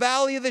walk through the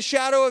valley of the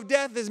shadow of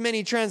death, as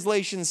many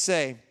translations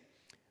say,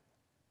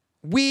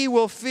 we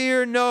will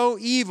fear no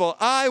evil.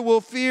 I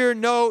will fear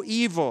no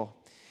evil.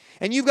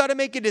 And you've got to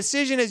make a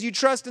decision as you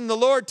trust in the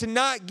Lord to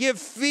not give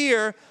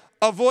fear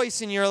a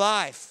voice in your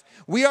life.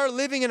 We are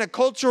living in a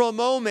cultural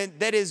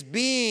moment that is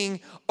being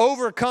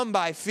overcome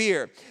by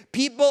fear.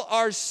 People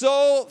are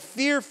so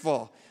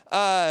fearful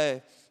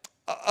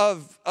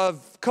of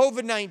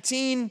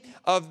COVID-19,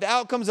 of the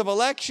outcomes of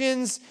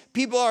elections.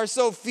 People are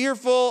so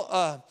fearful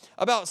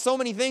about so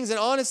many things. And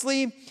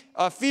honestly,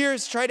 fear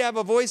has tried to have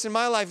a voice in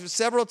my life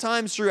several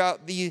times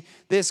throughout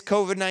this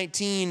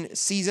COVID-19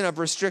 season of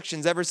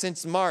restrictions ever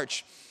since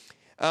March.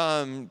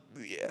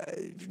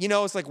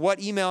 It's like,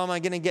 what email am I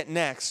going to get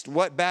next?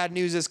 What bad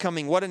news is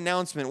coming? What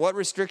announcement? What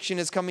restriction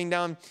is coming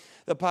down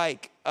the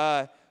pike?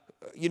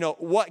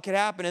 What could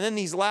happen? And then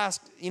this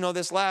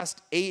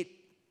last 8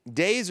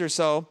 days or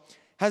so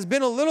has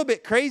been a little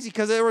bit crazy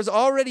because there was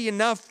already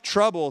enough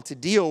trouble to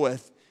deal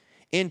with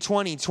in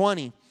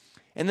 2020.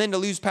 And then to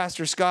lose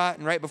Pastor Scott,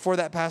 and right before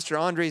that, Pastor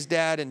Andre's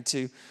dad, and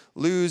to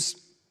lose,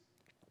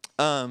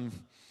 to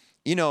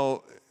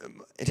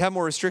have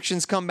more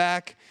restrictions come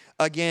back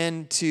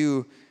again,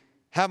 to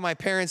have my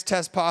parents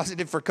test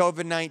positive for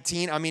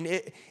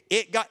COVID-19.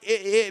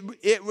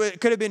 It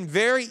could have been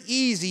very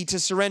easy to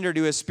surrender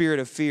to a spirit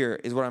of fear,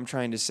 is what I'm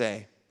trying to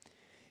say.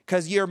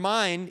 Because your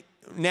mind,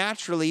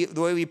 naturally,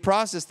 the way we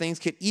process things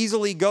could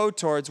easily go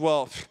towards,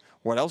 well,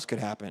 what else could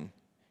happen?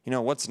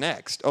 What's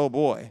next? Oh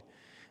boy.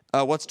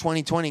 What's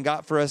 2020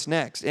 got for us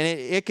next? And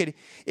it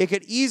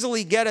could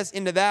easily get us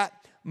into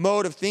that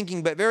mode of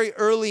thinking. But very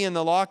early in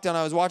the lockdown,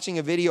 I was watching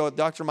a video with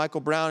Dr.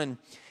 Michael Brown, and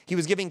he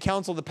was giving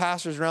counsel to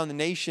pastors around the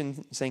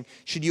nation, saying,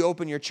 should you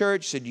open your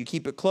church? Should you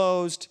keep it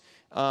closed?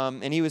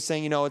 And he was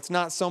saying, it's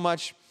not so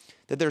much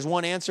that there's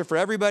one answer for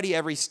everybody.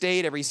 Every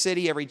state, every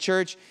city, every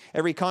church,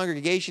 every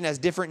congregation has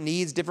different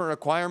needs, different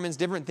requirements,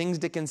 different things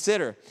to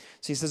consider.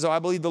 So he says, I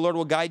believe the Lord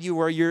will guide you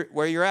where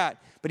you're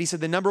at. But he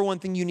said the number one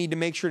thing you need to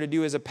make sure to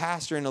do as a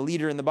pastor and a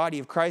leader in the body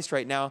of Christ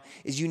right now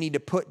is you need to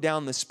put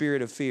down the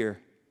spirit of fear.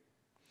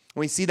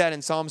 We see that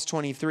in Psalms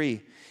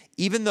 23.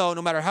 Even though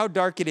no matter how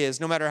dark it is,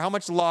 no matter how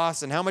much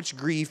loss and how much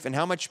grief and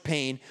how much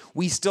pain,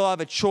 we still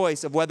have a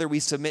choice of whether we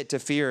submit to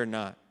fear or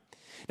not.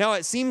 Now,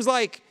 it seems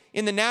like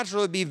in the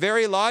natural, it'd be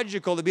very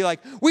logical to be like,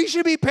 we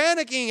should be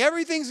panicking.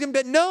 Everything's going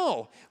to be,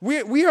 no.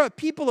 We are a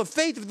people of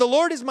faith. If the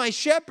Lord is my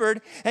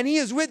shepherd and he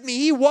is with me,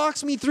 he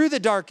walks me through the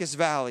darkest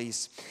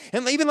valleys.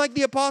 And even like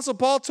the Apostle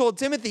Paul told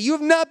Timothy, you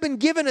have not been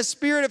given a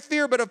spirit of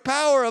fear, but of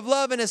power, of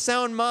love, and a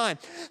sound mind.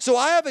 So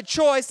I have a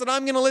choice that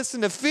I'm going to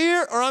listen to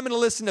fear or I'm going to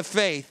listen to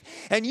faith.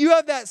 And you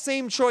have that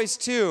same choice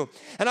too.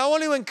 And I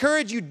want to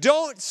encourage you,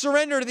 don't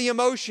surrender to the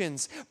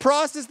emotions.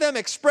 Process them,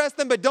 express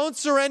them, but don't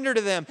surrender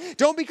to them.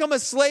 Don't become a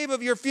slave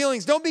of your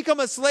feelings. Don't become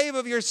a slave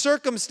of your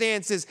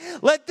circumstances.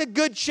 Let the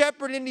good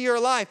shepherd into your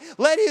life.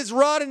 Let his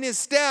rod and his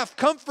staff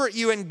comfort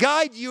you and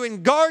guide you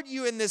and guard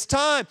you in this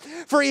time,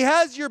 for he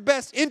has your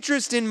best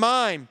interest in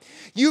mind.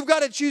 You've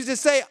got to choose to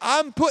say,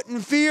 I'm putting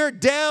fear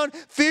down.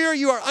 Fear,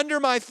 you are under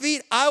my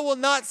feet. I will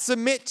not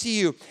submit to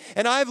you.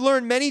 And I've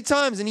learned many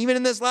times, and even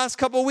in this last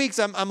couple of weeks,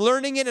 I'm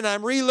learning it and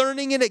I'm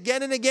relearning it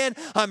again and again.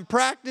 I'm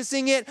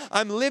practicing it.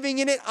 I'm living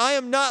in it. I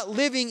am not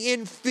living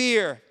in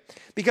fear,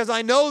 because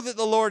I know that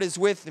the Lord is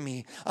with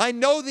me. I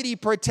know that he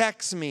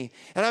protects me.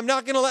 And I'm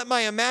not going to let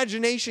my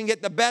imagination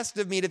get the best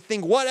of me to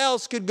think what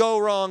else could go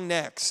wrong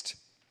next.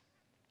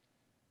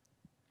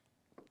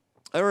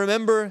 I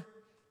remember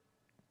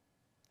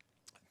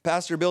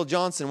Pastor Bill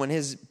Johnson when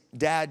his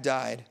dad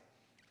died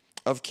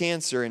of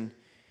cancer, and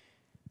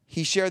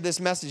he shared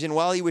this message. And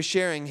while he was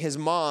sharing, his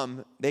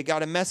mom, they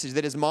got a message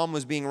that his mom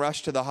was being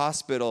rushed to the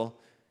hospital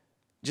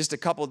just a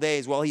couple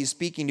days while he's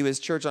speaking to his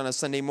church on a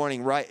Sunday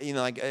morning, right?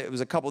 Like it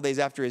was a couple days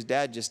after his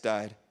dad just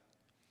died.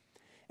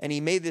 And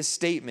he made this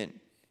statement.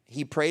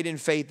 He prayed in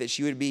faith that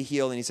she would be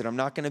healed. And he said, I'm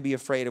not going to be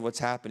afraid of what's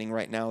happening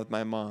right now with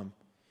my mom.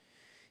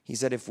 He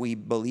said, if we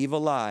believe a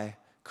lie,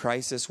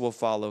 crisis will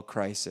follow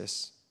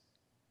crisis.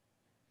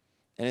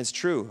 And it's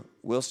true.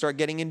 We'll start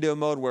getting into a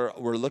mode where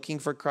we're looking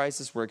for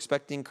crisis, we're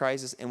expecting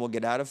crisis, and we'll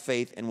get out of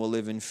faith and we'll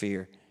live in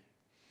fear.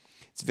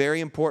 It's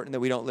very important that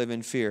we don't live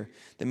in fear.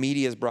 The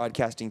media is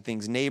broadcasting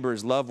things.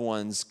 Neighbors, loved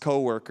ones,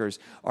 coworkers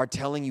are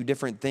telling you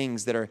different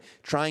things that are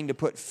trying to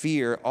put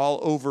fear all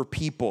over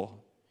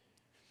people.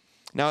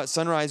 Now at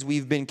Sonrise,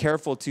 we've been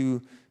careful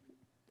to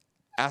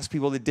ask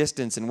people to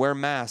distance and wear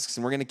masks,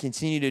 and we're going to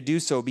continue to do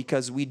so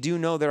because we do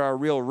know there are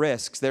real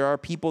risks. There are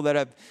people that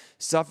have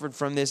suffered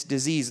from this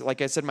disease.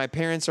 Like I said, my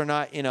parents are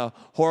not in a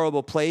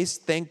horrible place.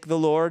 Thank the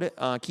Lord.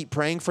 Keep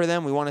praying for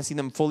them. We want to see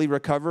them fully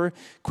recover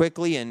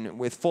quickly and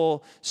with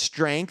full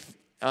strength.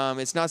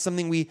 It's not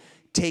something we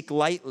take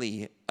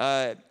lightly.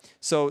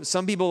 So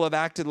some people have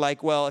acted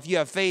like, well, if you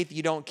have faith,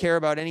 you don't care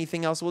about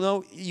anything else. Well,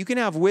 no, you can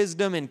have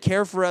wisdom and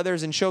care for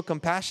others and show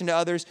compassion to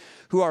others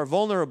who are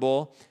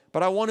vulnerable.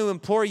 But I want to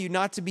implore you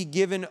not to be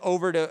given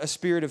over to a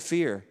spirit of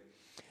fear.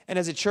 And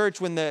as a church,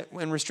 when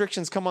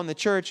restrictions come on the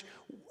church,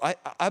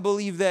 I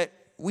believe that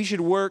we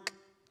should work.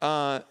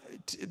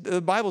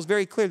 The Bible is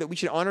very clear that we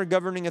should honor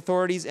governing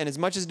authorities, and as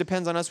much as it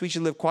depends on us, we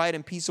should live quiet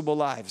and peaceable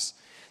lives.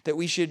 That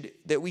we should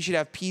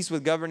have peace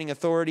with governing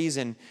authorities,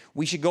 and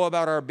we should go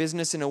about our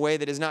business in a way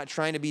that is not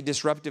trying to be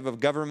disruptive of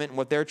government and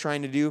what they're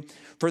trying to do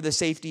for the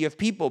safety of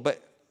people.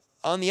 But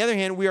on the other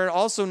hand, we are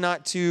also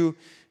not to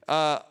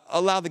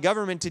allow the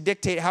government to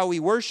dictate how we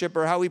worship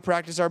or how we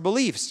practice our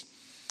beliefs.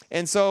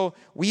 And so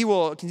we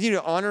will continue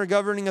to honor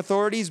governing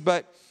authorities,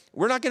 but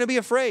we're not going to be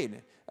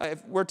afraid.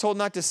 If we're told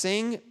not to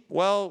sing,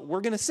 well,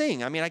 we're going to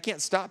sing. I mean, I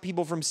can't stop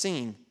people from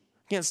singing.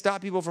 I can't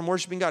stop people from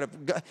worshiping God.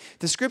 If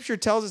the Scripture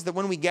tells us that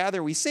when we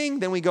gather, we sing,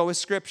 then we go with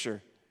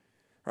Scripture.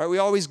 Right? We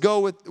always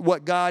go with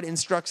what God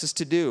instructs us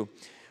to do.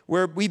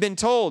 Where we've been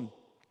told,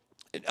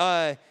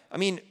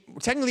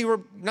 technically we're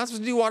not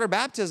supposed to do water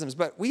baptisms,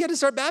 but we had to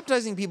start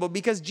baptizing people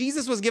because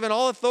Jesus was given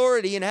all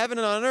authority in heaven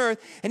and on earth,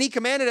 and he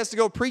commanded us to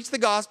go preach the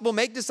gospel,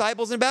 make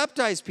disciples, and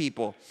baptize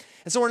people.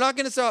 And so we're not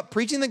going to stop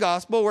preaching the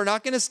gospel, we're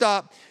not going to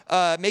stop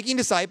making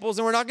disciples,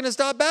 and we're not going to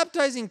stop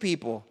baptizing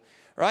people,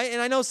 right?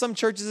 And I know some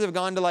churches have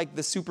gone to like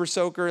the super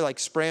soaker, like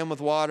spray them with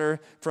water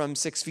from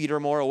 6 feet or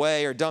more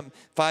away, or throw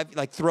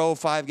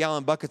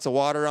 5-gallon buckets of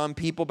water on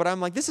people, but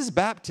I'm like, this is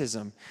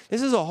baptism.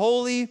 This is a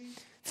holy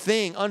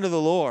thing under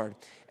the Lord.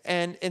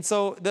 And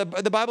so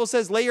the Bible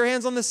says, lay your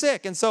hands on the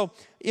sick. And so,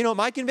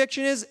 my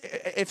conviction is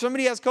if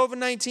somebody has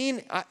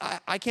COVID-19,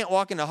 I can't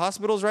walk into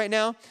hospitals right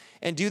now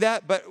and do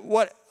that. But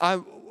what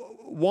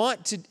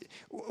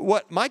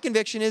my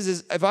conviction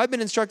is if I've been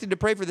instructed to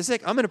pray for the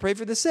sick, I'm going to pray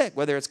for the sick,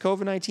 whether it's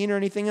COVID-19 or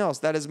anything else.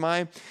 That is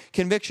my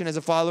conviction as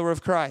a follower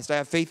of Christ. I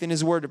have faith in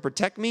his word to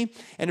protect me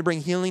and to bring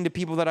healing to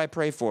people that I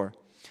pray for.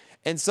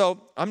 And so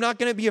I'm not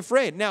going to be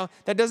afraid. Now,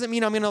 that doesn't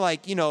mean I'm going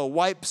to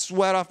wipe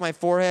sweat off my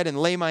forehead and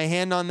lay my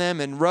hand on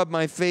them and rub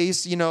my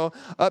face,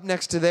 up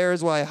next to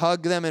theirs while I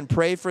hug them and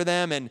pray for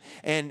them.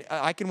 And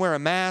I can wear a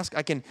mask.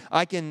 I can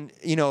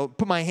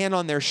put my hand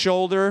on their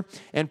shoulder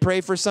and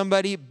pray for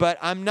somebody, but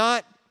I'm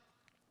not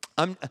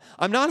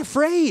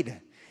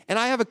afraid. And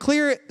I have a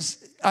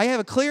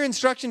clear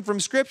instruction from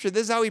Scripture.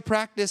 This is how we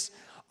practice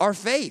our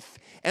faith.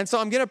 And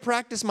so I'm going to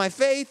practice my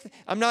faith.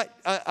 I'm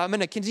going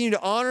to continue to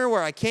honor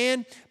where I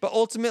can, but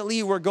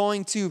ultimately we're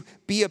going to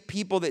be a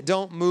people that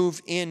don't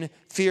move in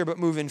fear, but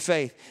move in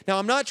faith. Now,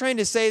 I'm not trying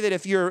to say that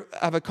if you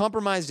have a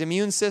compromised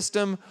immune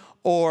system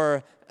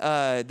or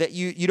that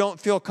you don't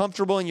feel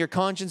comfortable in your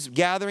conscience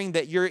gathering,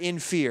 that you're in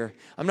fear.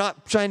 I'm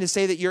not trying to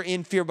say that you're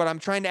in fear, but I'm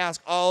trying to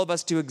ask all of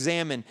us to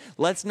examine.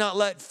 Let's not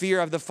let fear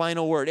have the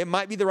final word. It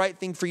might be the right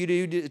thing for you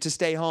to do to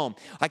stay home.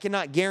 I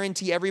cannot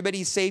guarantee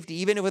everybody's safety,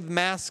 even with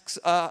masks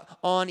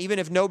on, even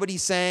if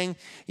nobody's saying,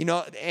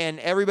 and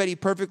everybody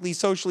perfectly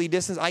socially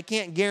distanced. I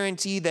can't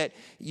guarantee that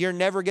you're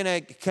never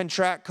going to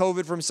contract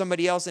COVID from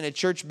somebody else in a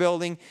church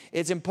building.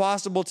 It's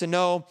impossible to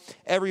know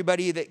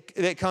everybody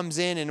that comes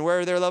in and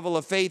where their level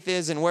of faith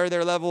is and where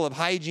their level of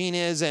hygiene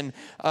is and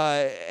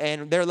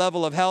their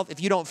level of health. If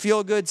you don't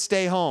feel good,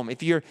 stay home.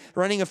 If you're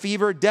running a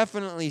fever,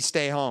 definitely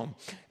stay home.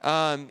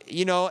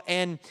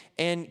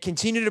 And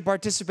continue to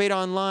participate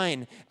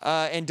online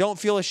and don't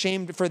feel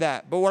ashamed for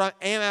that. But what I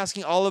am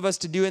asking all of us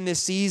to do in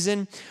this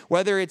season,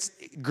 whether it's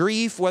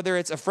grief, whether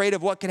it's afraid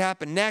of what could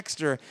happen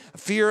next, or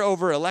fear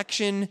over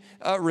election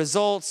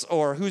results,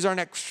 or who's our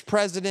next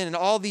president, and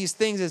all these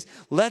things, is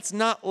let's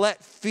not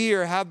let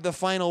fear have the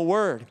final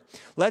word.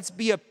 Let's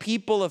be a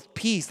people of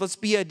peace. Let's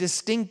be a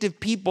distinctive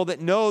people that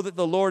know that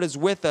the Lord is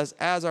with us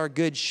as our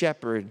good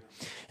shepherd.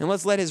 And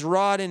let's let his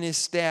rod and his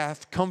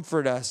staff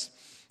comfort us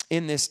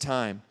in this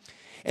time.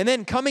 And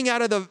then coming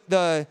out of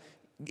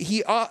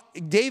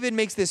David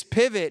makes this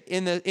pivot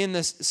in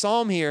the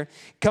psalm here,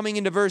 coming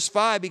into verse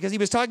 5, because he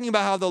was talking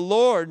about how the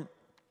Lord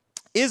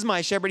is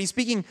my shepherd. He's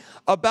speaking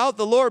about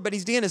the Lord, but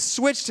he's going to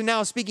switch to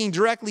now speaking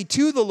directly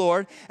to the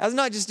Lord as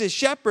not just his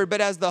shepherd,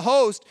 but as the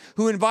host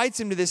who invites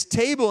him to this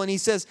table. And he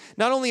says,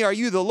 not only are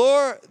you the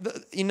Lord,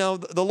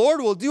 the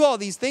Lord will do all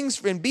these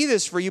things and be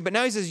this for you, but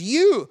now he says,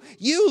 you,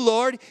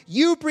 Lord,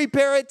 you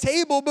prepare a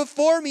table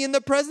before me in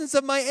the presence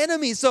of my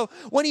enemies. So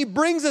when he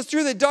brings us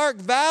through the dark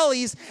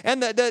valleys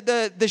and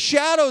the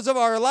shadows of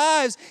our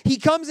lives, he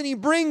comes and he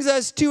brings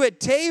us to a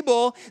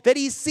table that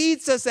he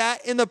seats us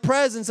at in the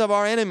presence of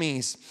our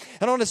enemies.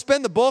 And I want to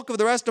spend the bulk of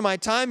the rest of my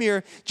time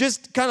here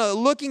just kind of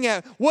looking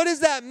at what does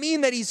that mean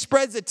that he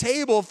spreads a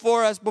table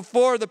for us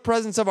before the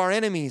presence of our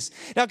enemies.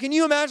 Now, can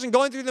you imagine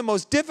going through the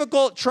most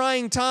difficult,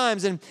 trying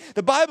times? And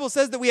the Bible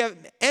says that we have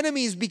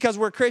enemies because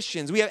we're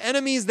Christians. We have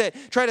enemies that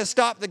try to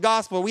stop the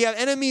gospel. We have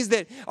enemies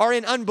that are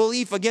in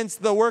unbelief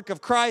against the work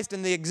of Christ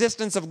and the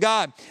existence of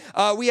God.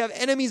 We have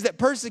enemies that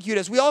persecute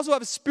us. We also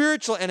have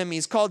spiritual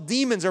enemies called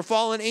demons or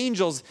fallen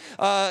angels.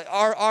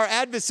 Our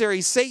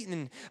adversary,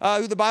 Satan,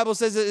 who the Bible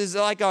says is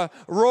like a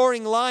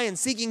roaring lion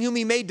seeking whom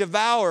he may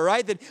devour,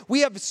 right? That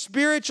we have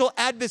spiritual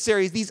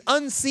adversaries, these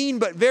unseen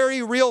but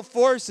very real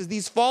forces,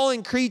 these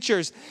fallen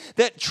creatures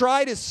that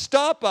try to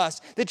stop us,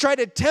 that try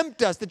to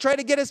tempt us, that try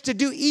to get us to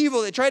do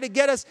evil, that try to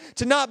get us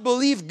to not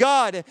believe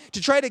God,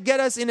 to try to get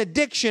us in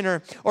addiction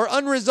or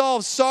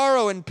unresolved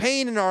sorrow and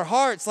pain in our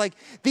hearts. Like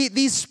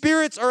these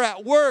spirits are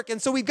at work.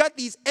 And so we've got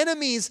these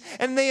enemies,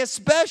 and they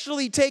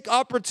especially take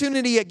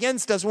opportunity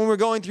against us when we're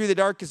going through the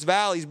darkest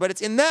valleys. But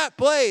it's in that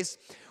place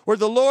where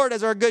the Lord,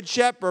 as our good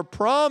shepherd,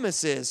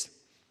 promises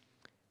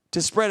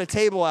to spread a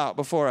table out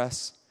before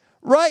us,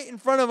 right in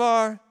front of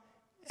our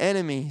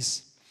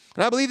enemies.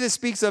 And I believe this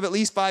speaks of at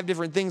least 5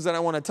 different things that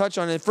I want to touch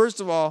on. And first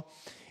of all,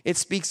 it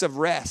speaks of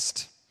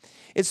rest.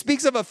 It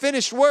speaks of a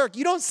finished work.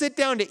 You don't sit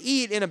down to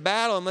eat in a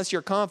battle unless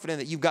you're confident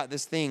that you've got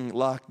this thing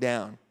locked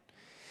down.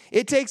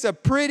 It takes a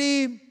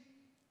pretty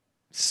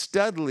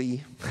studly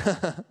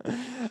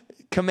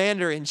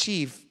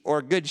commander-in-chief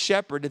or good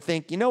shepherd to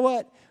think, you know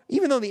what?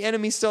 Even though the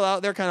enemy's still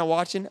out there kind of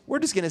watching, we're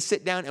just going to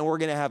sit down and we're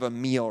going to have a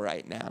meal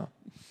right now.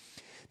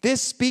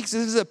 This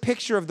is a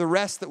picture of the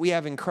rest that we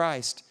have in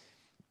Christ.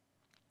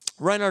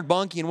 Reinhard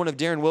Bonnke, in one of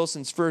Darren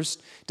Wilson's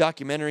first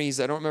documentaries,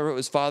 I don't remember if it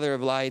was Father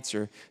of Lights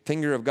or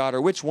Finger of God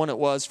or which one it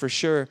was for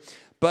sure,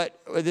 but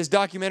this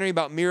documentary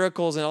about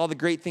miracles and all the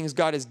great things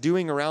God is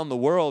doing around the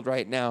world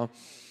right now,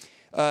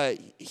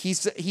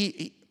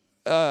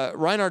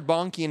 Reinhard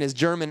Bonnke, in his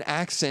German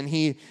accent,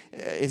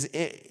 his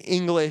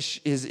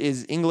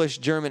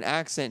English-German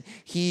accent,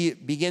 he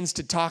begins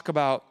to talk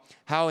about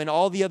how in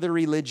all the other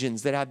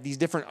religions that have these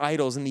different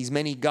idols and these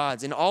many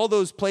gods, in all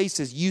those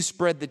places you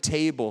spread the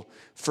table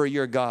for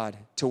your God,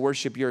 to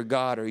worship your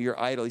God or your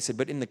idol. He said,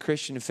 but in the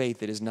Christian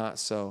faith, it is not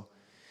so.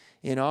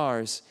 In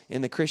ours,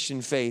 in the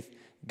Christian faith,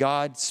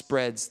 God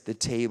spreads the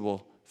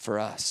table for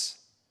us.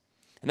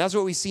 And that's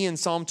what we see in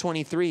Psalm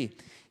 23.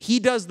 He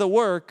does the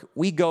work,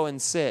 we go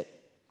and sit.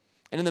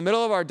 And in the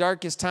middle of our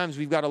darkest times,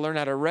 we've got to learn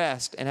how to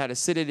rest and how to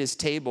sit at his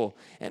table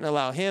and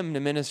allow him to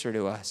minister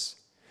to us.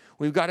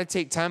 We've got to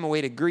take time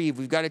away to grieve.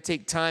 We've got to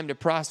take time to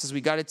process.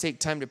 We've got to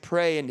take time to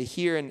pray and to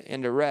hear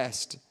and to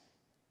rest.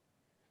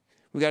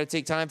 We've got to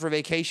take time for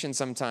vacation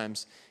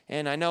sometimes.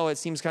 And I know it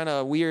seems kind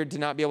of weird to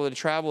not be able to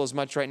travel as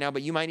much right now,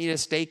 but you might need a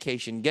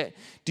staycation.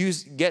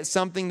 Get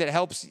something that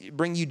helps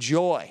bring you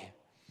joy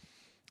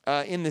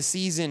in the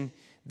season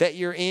that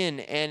you're in,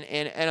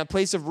 and a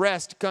place of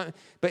rest.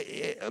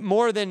 But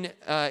more than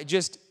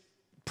just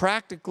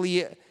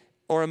practically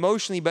or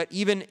emotionally, but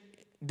even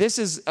this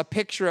is a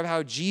picture of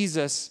how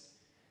Jesus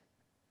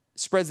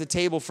spreads the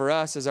table for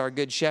us as our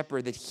good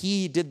shepherd, that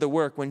he did the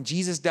work. When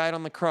Jesus died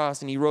on the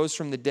cross and he rose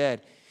from the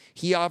dead,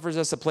 He offers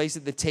us a place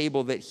at the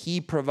table that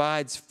he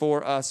provides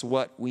for us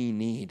what we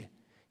need.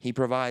 He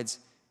provides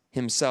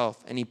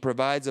himself, and he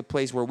provides a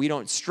place where we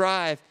don't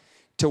strive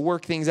to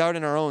work things out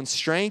in our own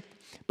strength,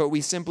 but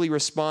we simply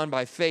respond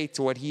by faith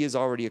to what he has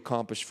already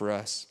accomplished for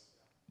us.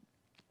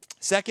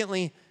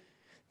 Secondly,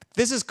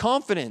 this is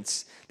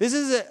confidence. This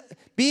is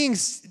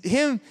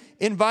him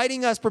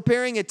inviting us,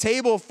 preparing a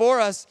table for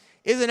us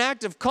is an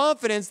act of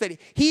confidence that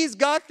he's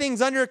got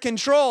things under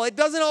control. It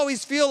doesn't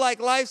always feel like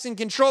life's in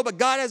control, but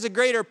God has a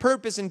greater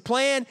purpose and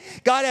plan.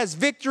 God has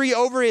victory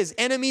over his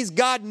enemies.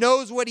 God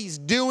knows what he's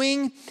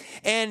doing,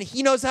 and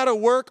he knows how to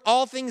work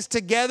all things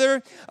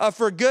together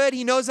for good.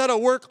 He knows how to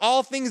work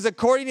all things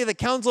according to the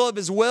counsel of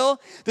his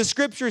will, the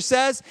scripture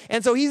says.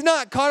 And so he's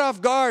not caught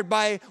off guard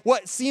by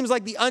what seems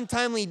like the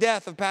untimely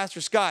death of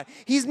Pastor Scott.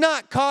 He's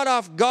not caught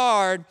off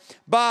guard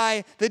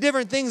by the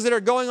different things that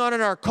are going on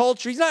in our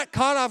culture. He's not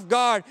caught off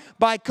guard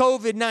by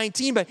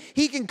COVID-19, but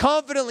he can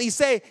confidently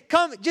say,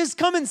 just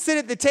come and sit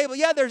at the table.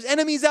 Yeah, there's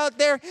enemies out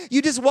there.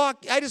 I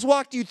just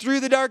walked you through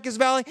the darkest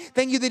valley.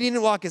 Thank you that he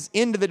didn't walk us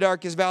into the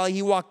darkest valley.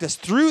 He walked us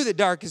through the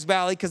darkest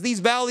valley, because these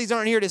valleys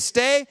aren't here to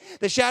stay.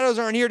 The shadows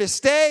aren't here to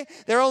stay.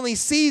 They're only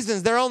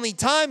seasons. They're only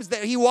times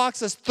that he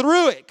walks us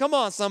through it. Come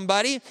on,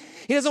 somebody.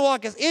 He doesn't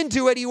walk us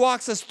into it. He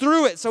walks us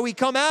through it, so we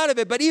come out of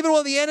it. But even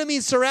when the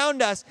enemies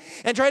surround us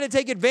and try to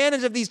take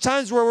advantage of these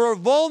times where we're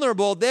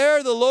vulnerable,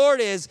 there the Lord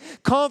is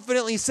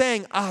confidently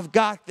saying, I've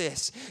got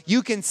this.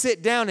 You can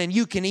sit down and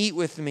you can eat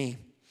with me.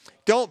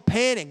 Don't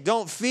panic.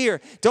 Don't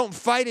fear. Don't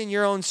fight in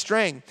your own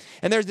strength.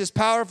 And there's this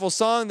powerful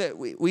song that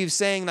we've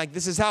sang, like,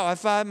 this is how I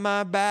fight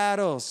my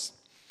battles.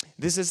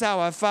 This is how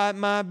I fight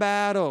my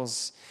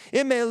battles.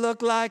 It may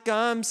look like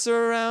I'm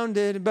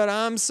surrounded, but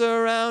I'm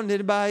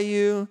surrounded by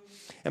you.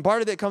 And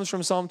part of it comes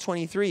from Psalm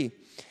 23.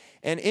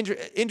 And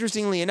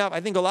interestingly enough,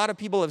 I think a lot of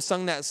people have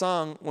sung that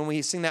song when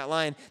we sing that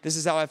line, this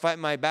is how I fight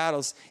my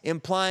battles,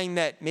 implying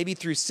that maybe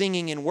through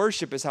singing and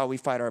worship is how we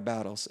fight our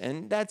battles.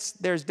 And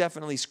there's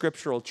definitely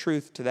scriptural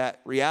truth to that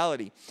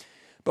reality.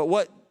 But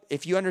what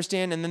if you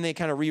understand, and then they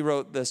kind of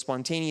rewrote the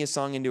spontaneous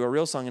song into a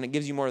real song, and it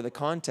gives you more of the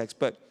context.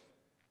 But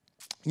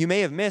you may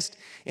have missed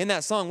in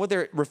that song, what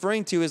they're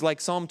referring to is like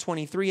Psalm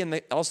 23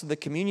 and also the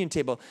communion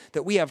table,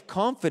 that we have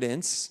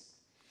confidence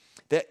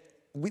that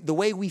the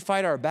way we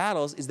fight our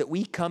battles is that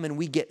we come and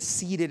we get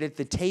seated at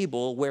the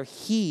table where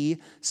he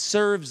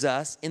serves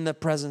us in the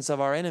presence of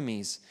our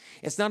enemies.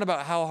 It's not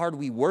about how hard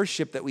we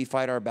worship that we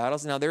fight our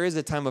battles. Now, there is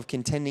a time of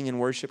contending in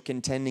worship,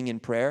 contending in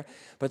prayer,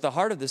 but the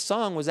heart of the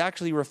song was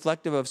actually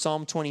reflective of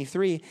Psalm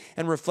 23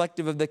 and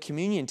reflective of the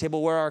communion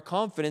table, where our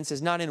confidence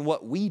is not in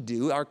what we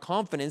do. Our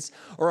confidence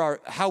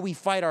or how we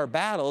fight our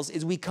battles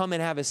is we come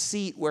and have a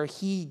seat where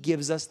he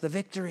gives us the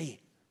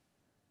victory.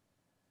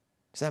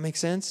 Does that make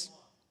sense?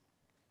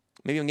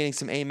 Maybe I'm getting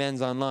some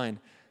amens online.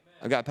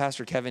 I've got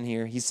Pastor Kevin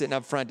here. He's sitting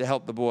up front to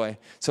help the boy.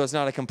 So it's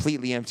not a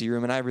completely empty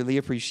room, and I really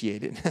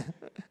appreciate it.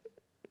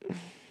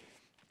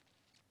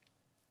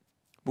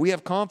 But we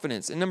have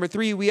confidence. And number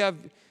 3, we have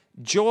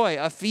joy.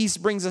 A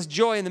feast brings us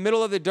joy in the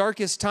middle of the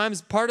darkest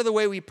times. Part of the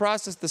way we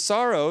process the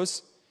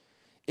sorrows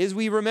is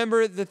we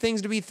remember the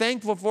things to be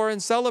thankful for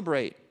and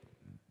celebrate.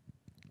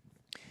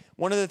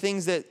 One of the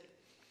things that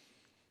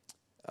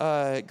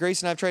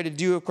Grace and I have tried to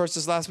do, of course,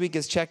 this last week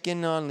is check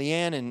in on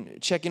Leanne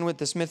and check in with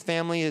the Smith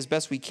family as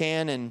best we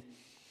can. And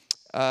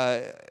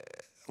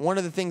one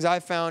of the things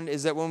I found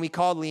is that when we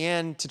called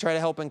Leanne to try to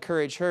help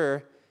encourage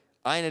her,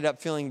 I ended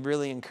up feeling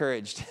really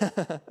encouraged.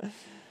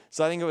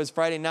 So I think it was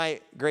Friday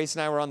night, Grace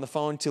and I were on the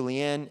phone to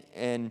Leanne,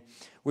 and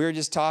we were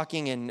just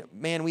talking, and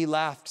man, we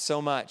laughed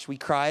so much. We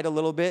cried a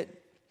little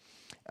bit,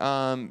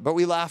 but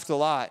we laughed a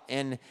lot.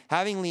 And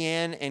having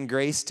Leanne and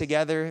Grace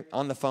together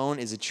on the phone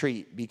is a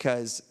treat,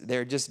 because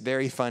they're just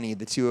very funny,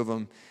 the two of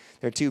them.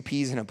 They're two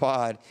peas in a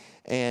pod.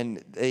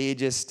 And they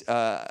just,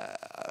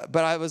 but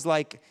I was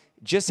like,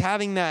 just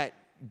having that,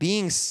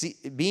 being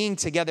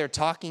together,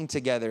 talking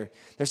together.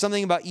 There's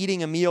something about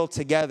eating a meal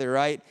together,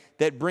 right,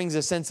 that brings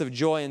a sense of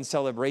joy and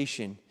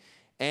celebration.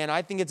 And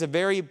I think it's a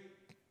very,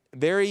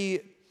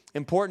 very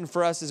important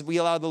for us as we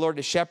allow the Lord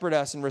to shepherd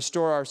us and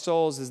restore our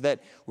souls, is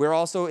that we're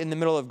also in the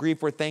middle of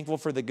grief. We're thankful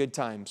for the good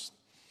times,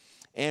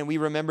 and we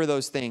remember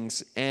those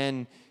things.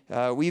 And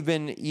we've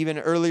been, even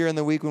earlier in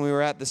the week when we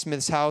were at the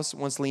Smith's house,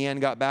 once Leanne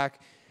got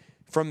back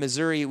from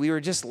Missouri, we were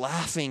just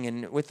laughing,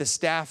 and with the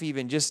staff,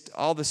 even just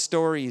all the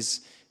stories.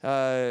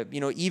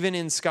 Even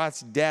in Scott's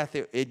death,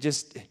 it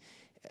just,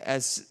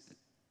 as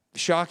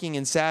shocking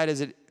and sad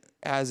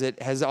as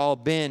it has all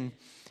been,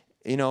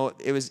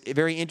 it was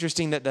very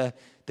interesting that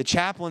the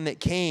chaplain that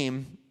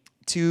came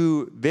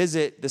to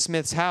visit the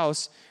Smith's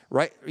house,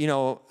 right,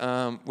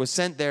 was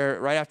sent there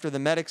right after the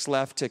medics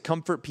left to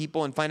comfort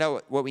people and find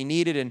out what we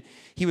needed. And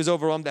he was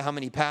overwhelmed at how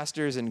many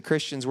pastors and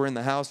Christians were in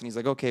the house. And he's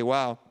like, okay,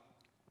 wow.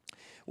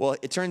 Well,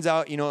 it turns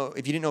out, if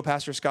you didn't know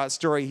Pastor Scott's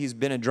story, he's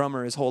been a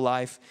drummer his whole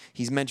life.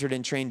 He's mentored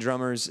and trained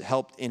drummers,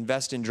 helped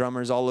invest in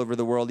drummers all over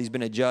the world. He's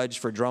been a judge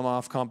for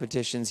drum-off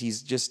competitions.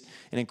 He's just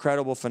an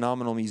incredible,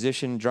 phenomenal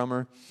musician,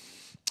 drummer.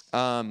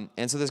 And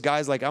so this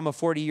guy's like, I'm a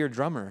 40-year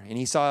drummer. And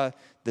he saw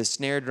the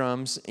snare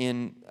drums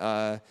in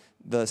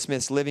the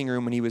Smith's living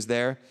room when he was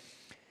there.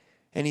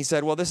 And he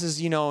said, well, this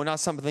is, not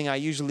something I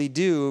usually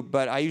do,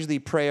 but I usually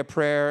pray a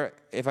prayer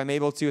if I'm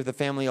able to, if the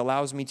family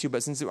allows me to.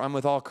 But since I'm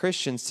with all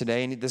Christians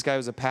today, and this guy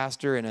was a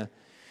pastor,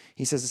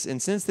 he says,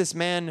 and since this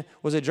man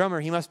was a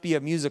drummer, he must be a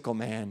musical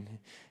man.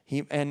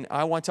 And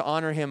I want to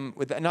honor him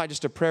with not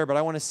just a prayer, but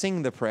I want to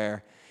sing the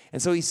prayer.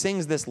 And so he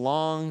sings this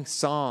long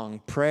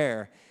song,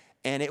 prayer,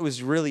 and it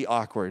was really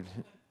awkward.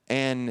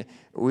 And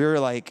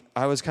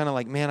I was kind of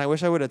like, man, I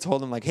wish I would have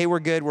told him, like, hey, we're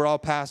good. We're all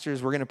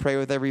pastors. We're going to pray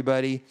with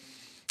everybody.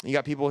 You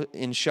got people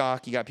in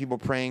shock. You got people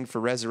praying for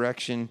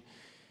resurrection.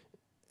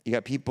 You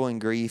got people in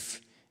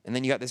grief. And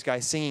then you got this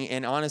guy singing.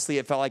 And honestly,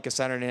 it felt like a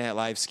Saturday Night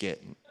Live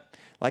skit.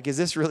 Like, is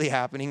this really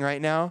happening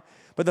right now?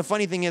 But the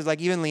funny thing is, like,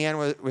 even Leanne,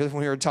 when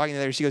we were talking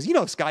to her, she goes,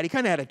 Scott, he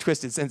kind of had a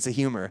twisted sense of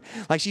humor.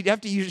 Like, she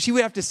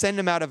would have to send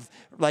him out of,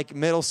 like,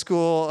 middle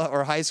school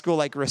or high school,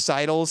 like,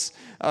 recitals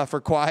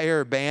for choir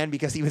or band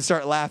because he would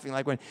start laughing.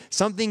 Like, when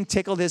something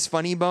tickled his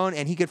funny bone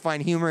and he could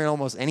find humor in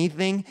almost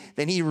anything,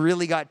 then he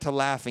really got to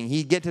laughing.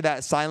 He'd get to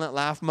that silent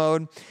laugh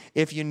mode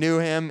if you knew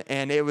him,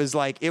 and it was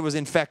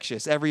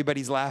infectious.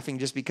 Everybody's laughing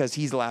just because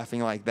he's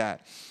laughing like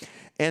that.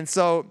 And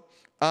so...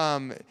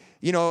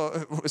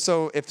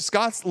 so if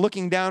Scott's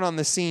looking down on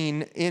the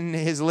scene in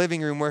his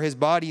living room where his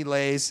body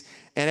lays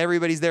and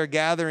everybody's there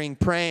gathering,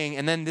 praying,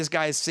 and then this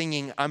guy is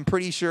singing, I'm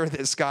pretty sure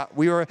that Scott,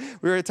 we were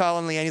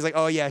telling Leanne, he's like,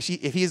 oh yeah,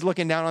 if he's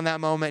looking down on that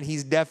moment,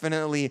 he's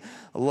definitely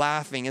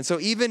laughing. And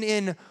so even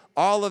in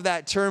all of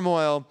that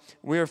turmoil,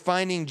 we're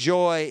finding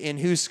joy in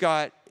who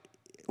Scott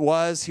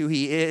was, who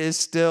he is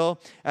still,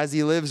 as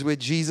he lives with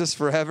Jesus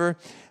forever.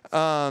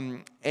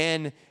 And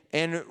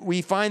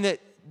we find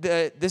that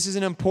this is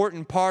an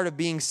important part of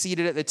being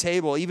seated at the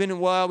table. Even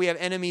while we have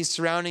enemies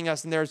surrounding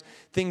us and there's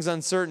things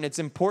uncertain, it's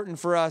important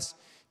for us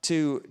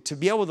to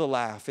be able to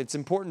laugh. It's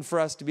important for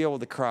us to be able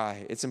to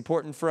cry. It's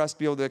important for us to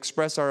be able to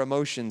express our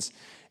emotions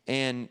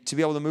and to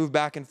be able to move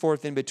back and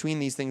forth in between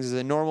these things is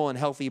a normal and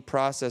healthy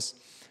process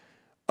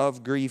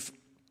of grief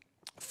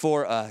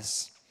for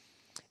us.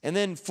 And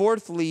then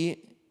fourthly,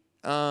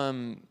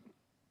 the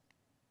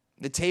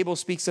table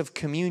speaks of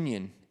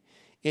communion.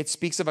 It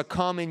speaks of a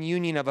common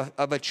union, of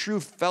a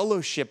true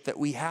fellowship that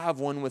we have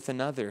one with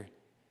another.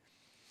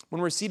 When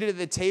we're seated at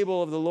the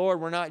table of the Lord,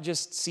 we're not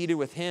just seated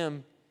with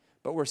Him,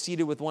 but we're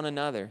seated with one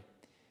another.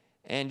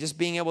 And just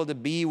being able to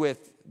be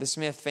with the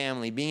Smith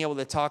family, being able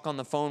to talk on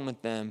the phone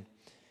with them,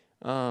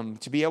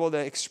 to be able to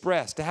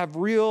express, to have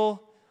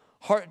real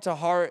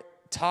heart-to-heart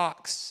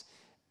talks.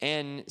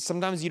 And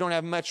sometimes you don't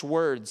have much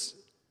words,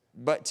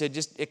 but to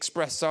just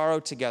express sorrow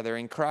together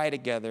and cry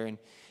together. And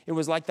it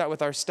was like that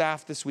with our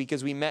staff this week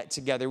as we met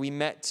together. We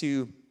met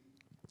to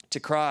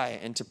cry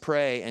and to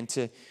pray and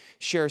to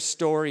share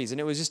stories.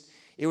 And it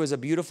was a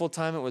beautiful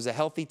time. It was a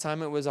healthy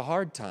time. It was a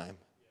hard time.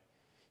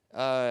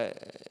 But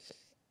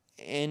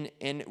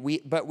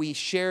we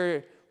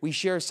share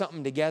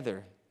something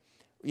together.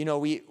 We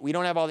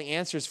don't have all the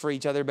answers for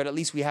each other, but at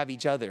least we have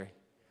each other,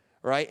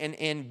 right?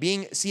 And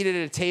being seated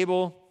at a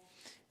table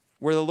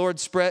where the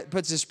Lord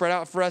puts His spread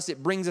out for us,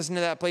 it brings us into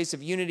that place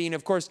of unity. And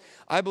of course,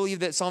 I believe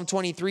that Psalm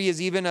 23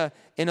 is even an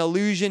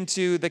allusion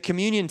to the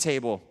communion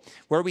table,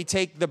 where we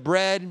take the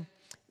bread,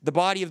 the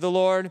body of the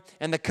Lord,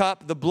 and the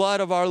cup, the blood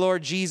of our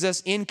Lord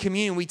Jesus in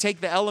communion. We take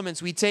the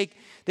elements, we take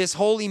this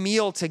holy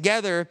meal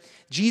together.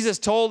 Jesus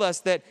told us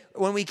that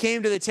when we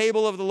came to the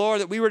table of the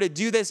Lord, that we were to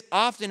do this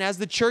often as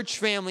the church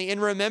family in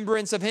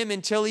remembrance of Him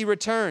until He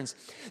returns.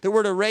 That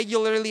we're to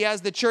regularly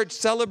as the church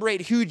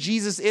celebrate who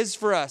Jesus is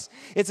for us.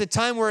 It's a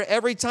time where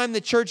every time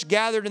the church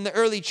gathered in the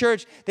early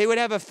church, they would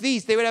have a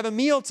feast, they would have a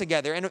meal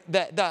together. And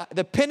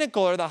the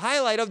pinnacle or the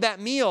highlight of that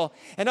meal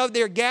and of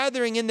their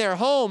gathering in their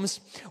homes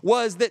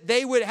was that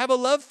they would have a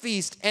love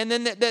feast. And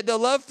then the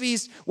love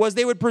feast was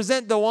they would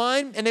present the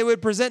wine and they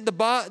would present the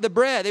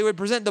bread. They would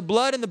present the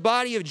blood and the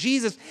body of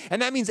Jesus.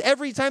 And that means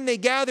every time they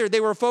gathered,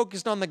 they were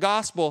focused on the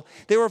gospel.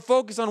 They were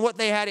focused on what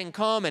they had in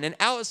common. And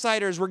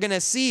outsiders were going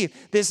to see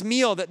this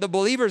meal that the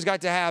believers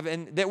got to have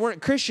and that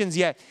weren't Christians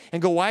yet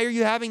and go, why are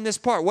you having this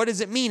part? What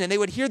does it mean? And they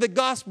would hear the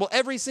gospel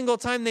every single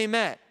time they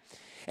met.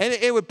 And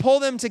it would pull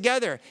them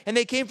together. And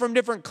they came from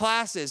different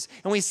classes.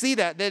 And we see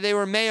that they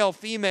were male,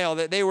 female,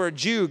 that they were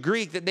Jew,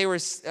 Greek, that they were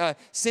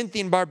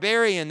Scythian,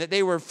 barbarian, that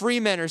they were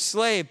freemen or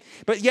slave.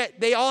 But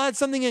yet they all had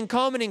something in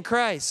common in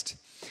Christ.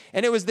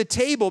 And it was the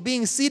table,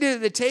 being seated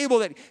at the table,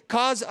 that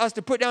caused us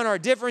to put down our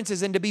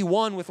differences and to be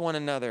one with one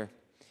another.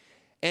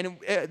 And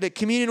the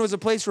communion was a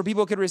place where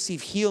people could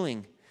receive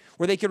healing,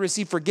 where they could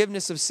receive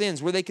forgiveness of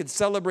sins, where they could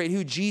celebrate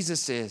who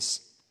Jesus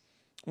is,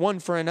 one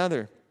for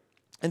another.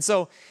 And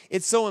so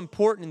it's so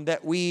important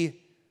that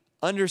we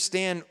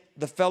understand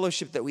the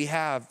fellowship that we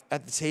have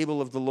at the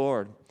table of the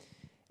Lord.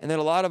 And that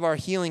a lot of our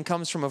healing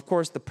comes from, of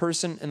course, the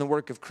person and the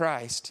work of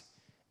Christ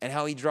and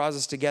how He draws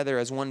us together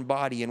as one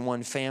body and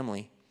one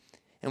family.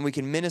 And we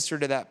can minister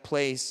to that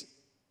place.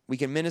 We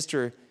can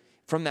minister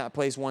from that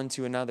place one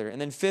to another. And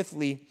then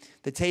fifthly,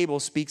 the table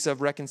speaks of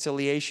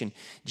reconciliation.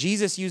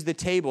 Jesus used the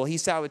table. He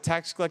sat with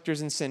tax collectors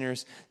and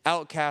sinners,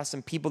 outcasts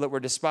and people that were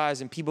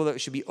despised and people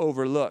that should be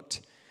overlooked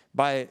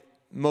by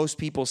most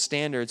people's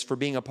standards for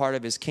being a part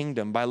of his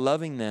kingdom, by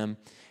loving them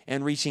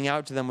and reaching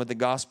out to them with the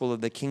gospel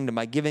of the kingdom,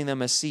 by giving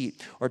them a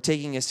seat or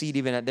taking a seat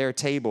even at their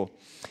table.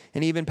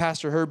 And even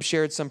Pastor Herb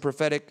shared some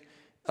prophetic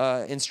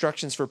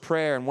instructions for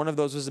prayer, and one of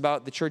those was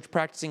about the church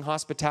practicing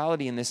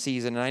hospitality in this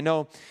season. And I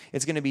know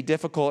it's going to be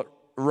difficult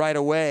right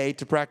away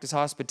to practice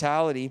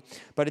hospitality,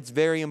 but it's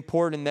very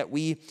important that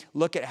we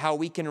look at how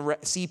we can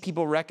see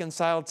people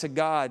reconciled to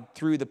God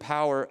through the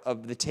power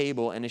of the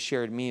table and a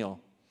shared meal.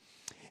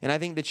 And I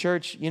think the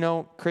church,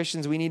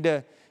 Christians, we need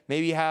to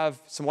maybe have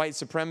some white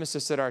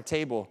supremacists at our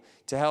table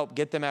to help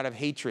get them out of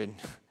hatred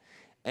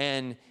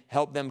and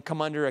help them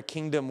come under a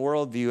kingdom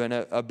worldview and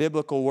a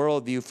biblical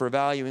worldview for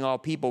valuing all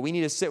people. We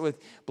need to sit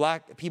with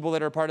black people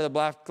that are part of the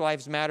Black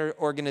Lives Matter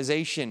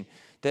organization,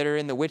 that are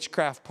in the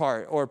witchcraft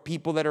part, or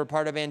people that are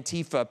part of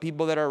Antifa,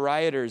 people that are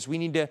rioters. We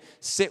need to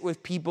sit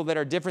with people that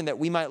are different, that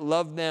we might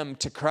love them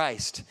to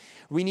Christ.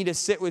 We need to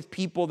sit with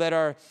people that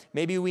are,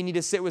 maybe we need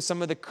to sit with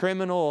some of the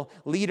criminal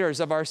leaders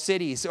of our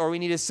cities, or we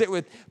need to sit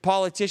with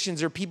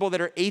politicians or people that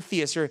are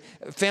atheists or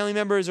family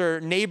members or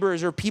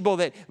neighbors or people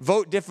that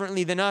vote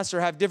differently than us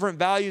or have different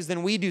values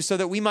than we do, so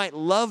that we might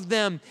love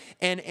them.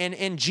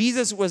 And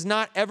Jesus was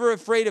not ever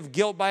afraid of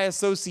guilt by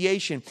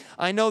association.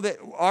 I know that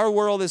our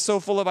world is so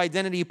full of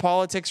identity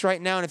politics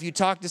right now, and if you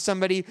talk to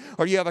somebody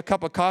or you have a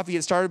cup of coffee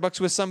at Starbucks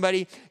with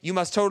somebody, you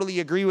must totally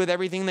agree with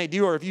everything they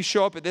do, or if you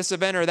show up at this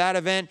event or that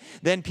event,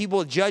 then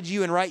people judge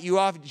you and write you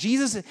off.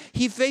 Jesus,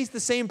 he faced the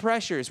same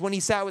pressures when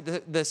he sat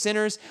with the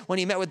sinners, when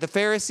he met with the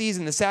Pharisees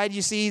and the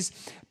Sadducees,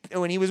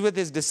 when he was with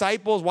his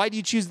disciples. Why do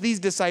you choose these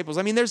disciples?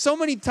 I mean, there's so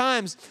many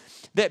times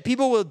that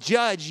people will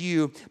judge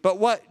you, but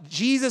what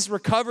Jesus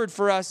recovered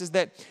for us is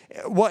that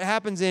what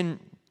happens in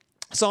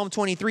Psalm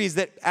 23 is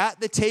that at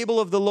the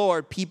table of the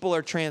Lord, people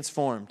are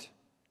transformed.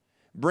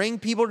 Bring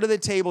people to the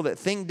table that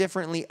think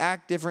differently,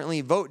 act differently,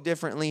 vote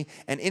differently,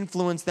 and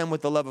influence them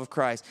with the love of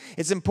Christ.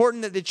 It's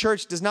important that the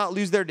church does not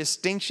lose their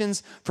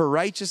distinctions for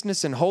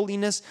righteousness and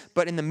holiness,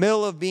 but in the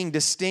middle of being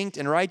distinct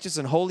and righteous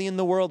and holy in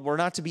the world, we're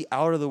not to be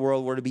out of the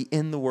world, we're to be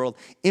in the world,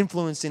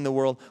 influencing the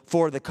world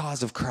for the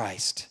cause of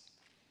Christ.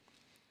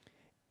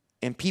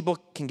 And people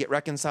can get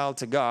reconciled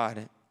to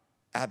God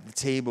at the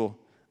table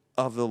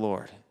of the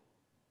Lord.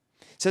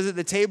 It says at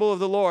the table of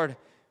the Lord,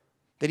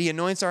 that he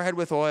anoints our head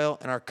with oil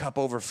and our cup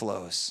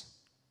overflows.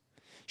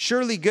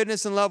 Surely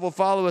goodness and love will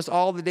follow us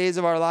all the days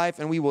of our life,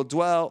 and we will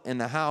dwell in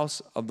the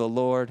house of the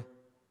Lord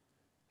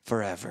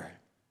forever.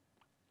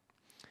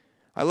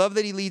 I love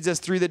that he leads us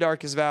through the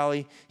darkest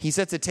valley. He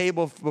sets a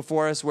table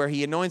before us where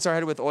he anoints our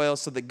head with oil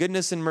so that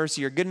goodness and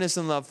mercy or goodness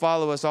and love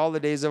follow us all the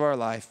days of our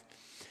life.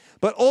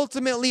 But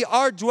ultimately,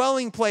 our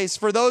dwelling place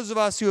for those of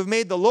us who have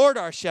made the Lord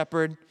our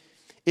shepherd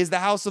is the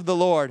house of the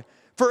Lord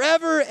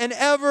forever and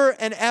ever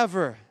and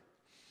ever.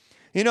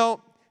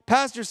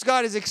 Pastor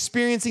Scott is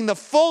experiencing the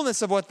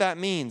fullness of what that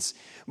means.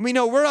 We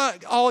know we're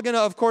not all going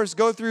to, of course,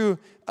 go through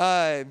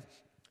a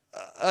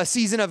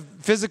season of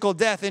physical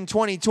death in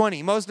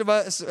 2020. Most of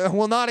us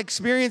will not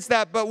experience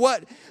that.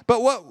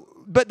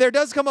 But there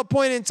does come a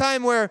point in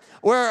time where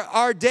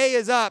our day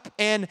is up,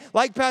 and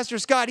like Pastor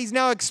Scott, he's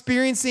now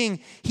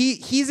experiencing.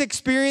 He's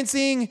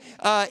experiencing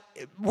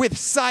with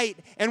sight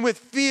and with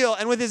feel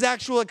and with his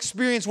actual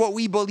experience what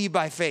we believe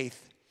by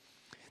faith.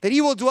 That he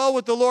will dwell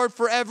with the Lord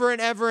forever and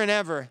ever and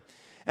ever.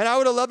 And I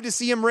would have loved to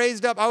see him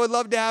raised up. I would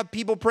love to have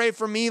people pray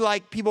for me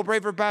like people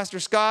pray for Pastor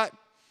Scott.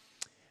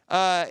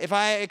 If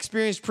I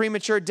experienced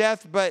premature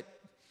death, but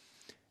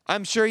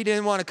I'm sure he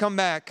didn't want to come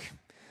back.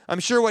 I'm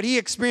sure what he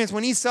experienced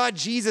when he saw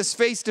Jesus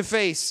face to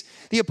face.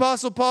 The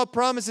Apostle Paul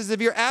promises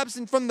if you're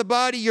absent from the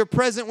body, you're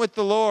present with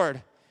the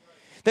Lord.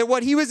 That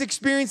what he was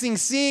experiencing,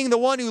 seeing the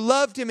one who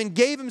loved him and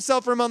gave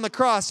himself for him on the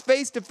cross,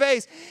 face to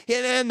face,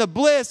 and the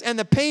bliss and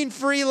the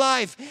pain-free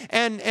life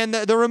and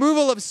the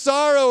removal of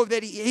sorrow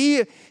that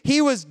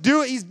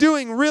he's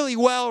doing really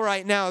well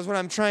right now is what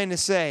I'm trying to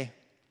say.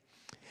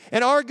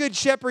 And our good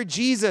shepherd,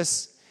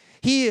 Jesus,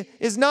 he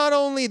is not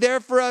only there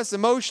for us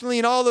emotionally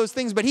and all those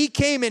things, but he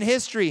came in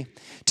history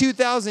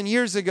 2,000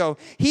 years ago.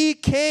 He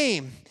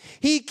came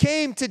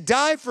to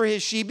die for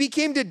his sheep. He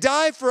came to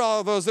die for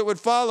all of those that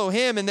would follow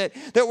him and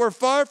that were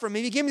far from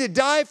him. He came to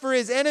die for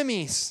his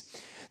enemies.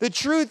 The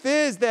truth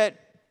is that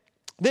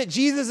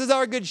Jesus is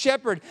our good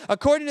shepherd.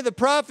 According to the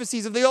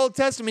prophecies of the Old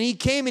Testament, he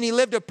came and he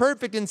lived a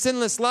perfect and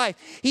sinless life.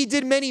 He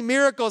did many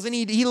miracles, and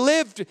he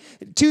lived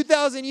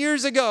 2,000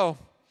 years ago.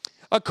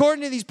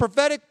 According to these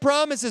prophetic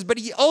promises, but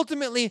he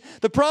ultimately,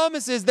 the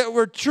promises that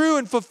were true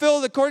and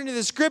fulfilled according to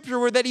the scripture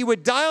were that he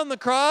would die on the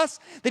cross,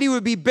 that he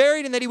would be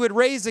buried, and that he would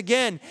rise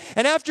again.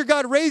 And after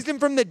God raised him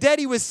from the dead,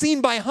 he was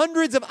seen by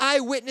hundreds of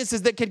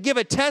eyewitnesses that could give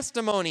a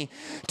testimony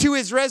to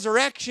his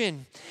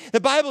resurrection. The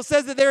Bible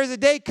says that there is a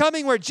day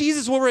coming where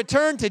Jesus will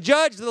return to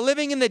judge the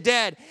living and the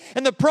dead.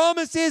 And the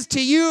promise is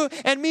to you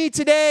and me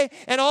today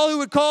and all who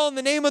would call on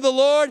the name of the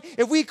Lord,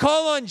 if we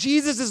call on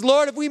Jesus as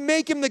Lord, if we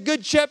make him the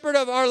good shepherd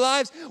of our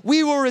lives, we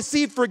we will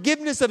receive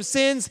forgiveness of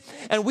sins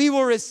and we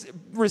will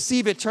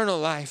receive eternal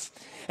life.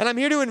 And I'm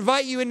here to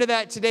invite you into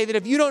that today, that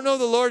if you don't know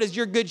the Lord as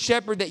your good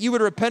shepherd, that you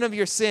would repent of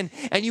your sin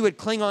and you would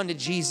cling on to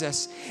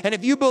Jesus. And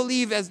if you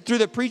believe as through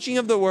the preaching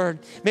of the word,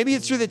 maybe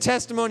it's through the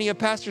testimony of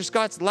Pastor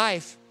Scott's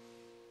life,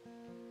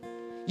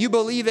 you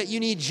believe that you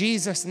need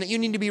Jesus and that you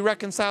need to be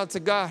reconciled to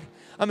God,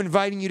 I'm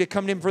inviting you to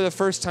come to him for the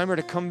first time or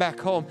to come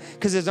back home,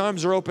 because his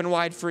arms are open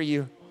wide for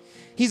you.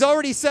 He's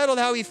already settled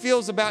how he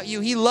feels about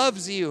you. He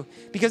loves you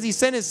because he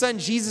sent his son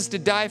Jesus to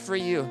die for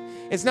you.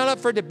 It's not up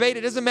for debate.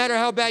 It doesn't matter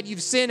how bad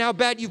you've sinned, how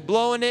bad you've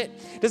blown it.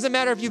 It doesn't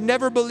matter if you've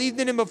never believed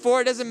in him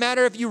before. It doesn't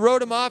matter if you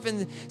wrote him off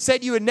and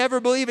said you would never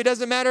believe. It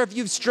doesn't matter if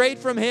you've strayed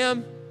from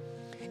him.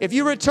 If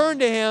you return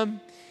to him,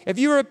 if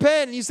you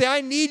repent and you say,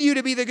 I need you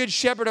to be the good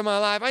shepherd of my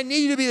life. I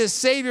need you to be the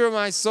savior of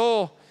my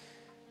soul.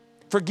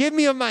 Forgive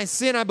me of my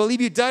sin. I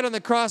believe you died on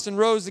the cross and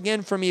rose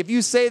again for me. If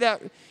you say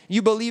that,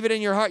 you believe it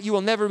in your heart, you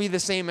will never be the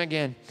same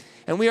again.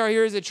 And we are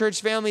here as a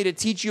church family to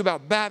teach you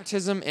about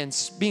baptism and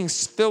being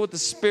filled with the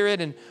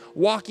Spirit and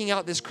walking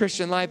out this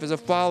Christian life as a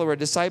follower, a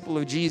disciple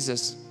of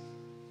Jesus.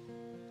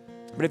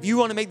 But if you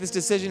want to make this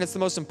decision, it's the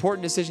most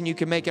important decision you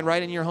can make. And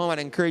right in your home, I'd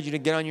encourage you to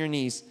get on your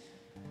knees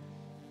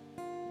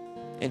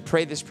and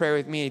pray this prayer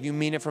with me. If you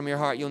mean it from your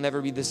heart, you'll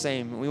never be the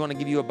same. We want to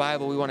give you a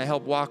Bible. We want to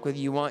help walk with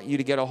you. We want you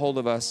to get a hold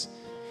of us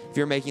if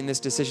you're making this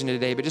decision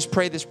today. But just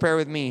pray this prayer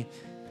with me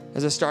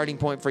as a starting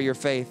point for your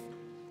faith.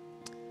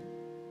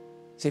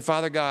 Say,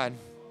 Father God,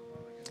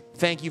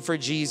 thank you for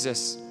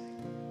Jesus,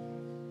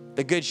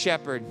 the good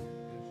shepherd,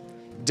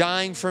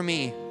 dying for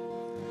me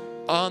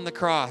on the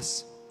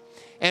cross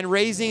and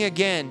raising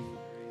again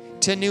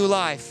to new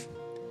life.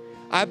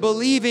 I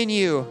believe in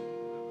you.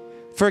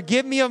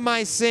 Forgive me of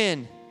my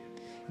sin.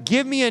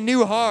 Give me a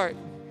new heart.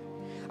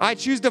 I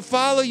choose to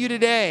follow you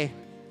today.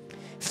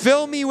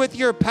 Fill me with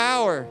your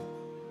power.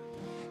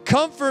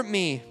 Comfort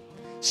me.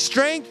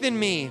 Strengthen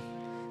me.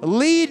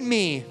 Lead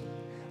me.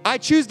 I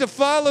choose to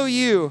follow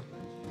you.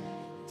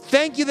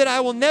 Thank you that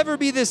I will never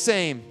be the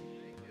same.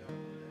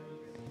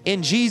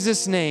 In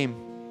Jesus' name,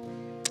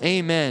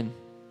 amen.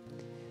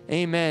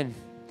 Amen.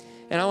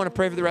 And I want to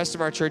pray for the rest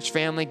of our church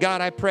family.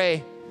 God, I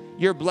pray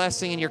your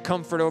blessing and your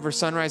comfort over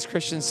Sonrise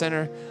Christian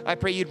Center. I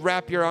pray you'd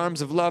wrap your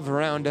arms of love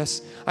around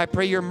us. I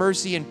pray your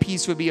mercy and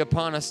peace would be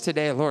upon us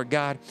today, Lord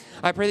God.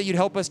 I pray that you'd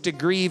help us to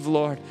grieve,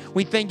 Lord.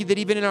 We thank you that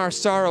even in our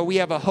sorrow, we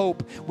have a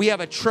hope, we have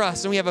a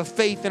trust, and we have a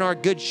faith in our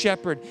good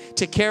shepherd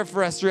to care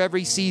for us through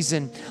every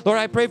season. Lord,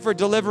 I pray for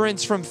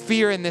deliverance from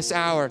fear in this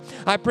hour.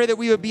 I pray that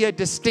we would be a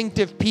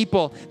distinctive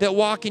people that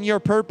walk in your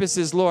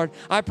purposes, Lord.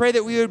 I pray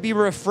that we would be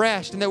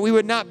refreshed and that we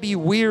would not be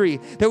weary,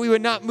 that we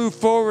would not move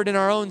forward in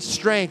our own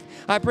strength.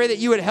 I pray that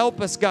you would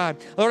help us, God.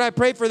 Lord, I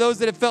pray for those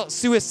that have felt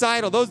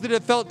suicidal, those that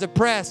have felt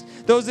depressed,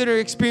 those that are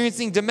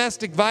experiencing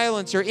domestic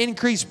violence or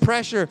increased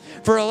pressure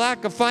for a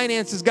lack of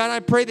finances. God, I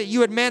pray that you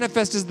would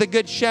manifest as the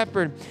good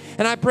shepherd.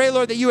 And I pray,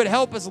 Lord, that you would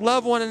help us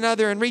love one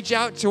another and reach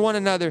out to one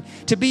another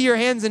to be your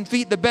hands and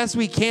feet the best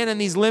we can in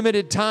these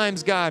limited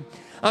times, God.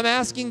 I'm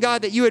asking,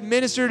 God, that you would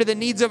minister to the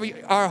needs of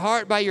our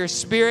heart by your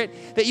Spirit,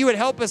 that you would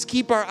help us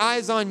keep our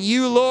eyes on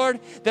you,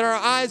 Lord, that our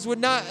eyes would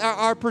not,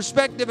 our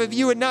perspective of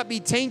you would not be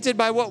tainted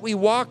by what we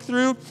walk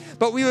through,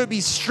 but we would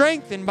be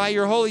strengthened by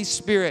your Holy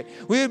Spirit.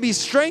 We would be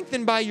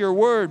strengthened by your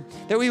word,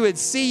 that we would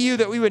see you,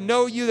 that we would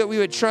know you, that we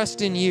would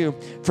trust in you,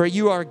 for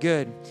you are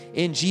good.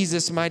 In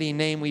Jesus' mighty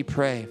name we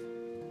pray.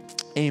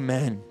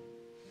 Amen.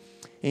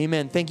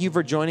 Amen. Thank you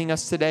for joining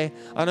us today.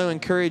 I want to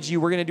encourage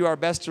you. We're going to do our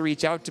best to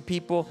reach out to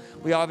people.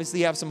 We obviously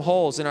have some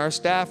holes in our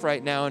staff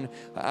right now,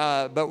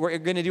 but we're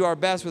going to do our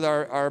best with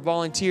our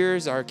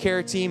volunteers, our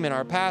care team, and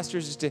our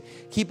pastors just to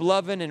keep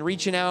loving and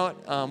reaching out.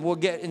 We'll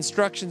get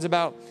instructions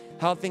about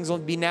how things will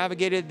be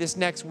navigated this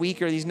next week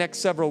or these next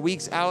several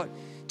weeks out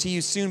to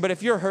you soon. But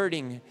if you're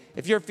hurting,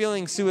 if you're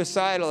feeling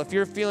suicidal, if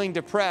you're feeling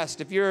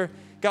depressed, if you're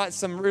got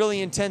some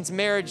really intense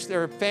marriage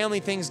or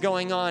family things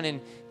going on and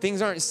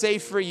things aren't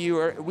safe for you,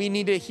 or we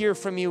need to hear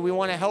from you, we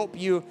want to help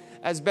you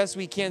as best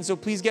we can. So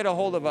please get a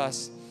hold of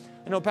us.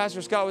 I know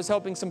Pastor Scott was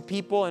helping some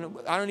people, and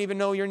I don't even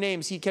know your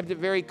names. He kept it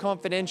very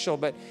confidential,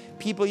 but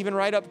people even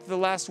right up to the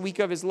last week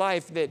of his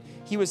life that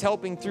he was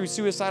helping through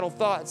suicidal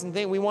thoughts and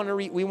things. We want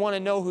to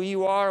know who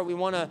you are. We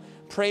want to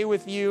pray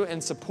with you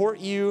and support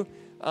you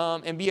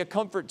and be a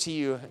comfort to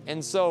you.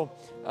 And so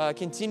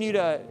continue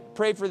to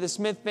pray for the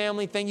Smith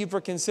family. Thank you for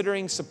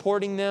considering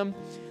supporting them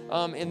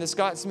in the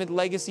Scott Smith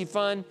Legacy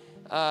Fund.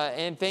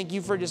 And thank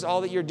you for just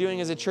all that you're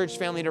doing as a church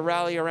family to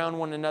rally around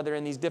one another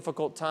in these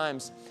difficult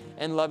times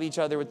and love each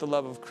other with the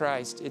love of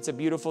Christ. It's a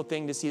beautiful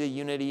thing to see the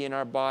unity in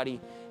our body,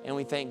 and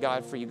we thank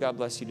God for you. God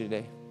bless you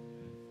today.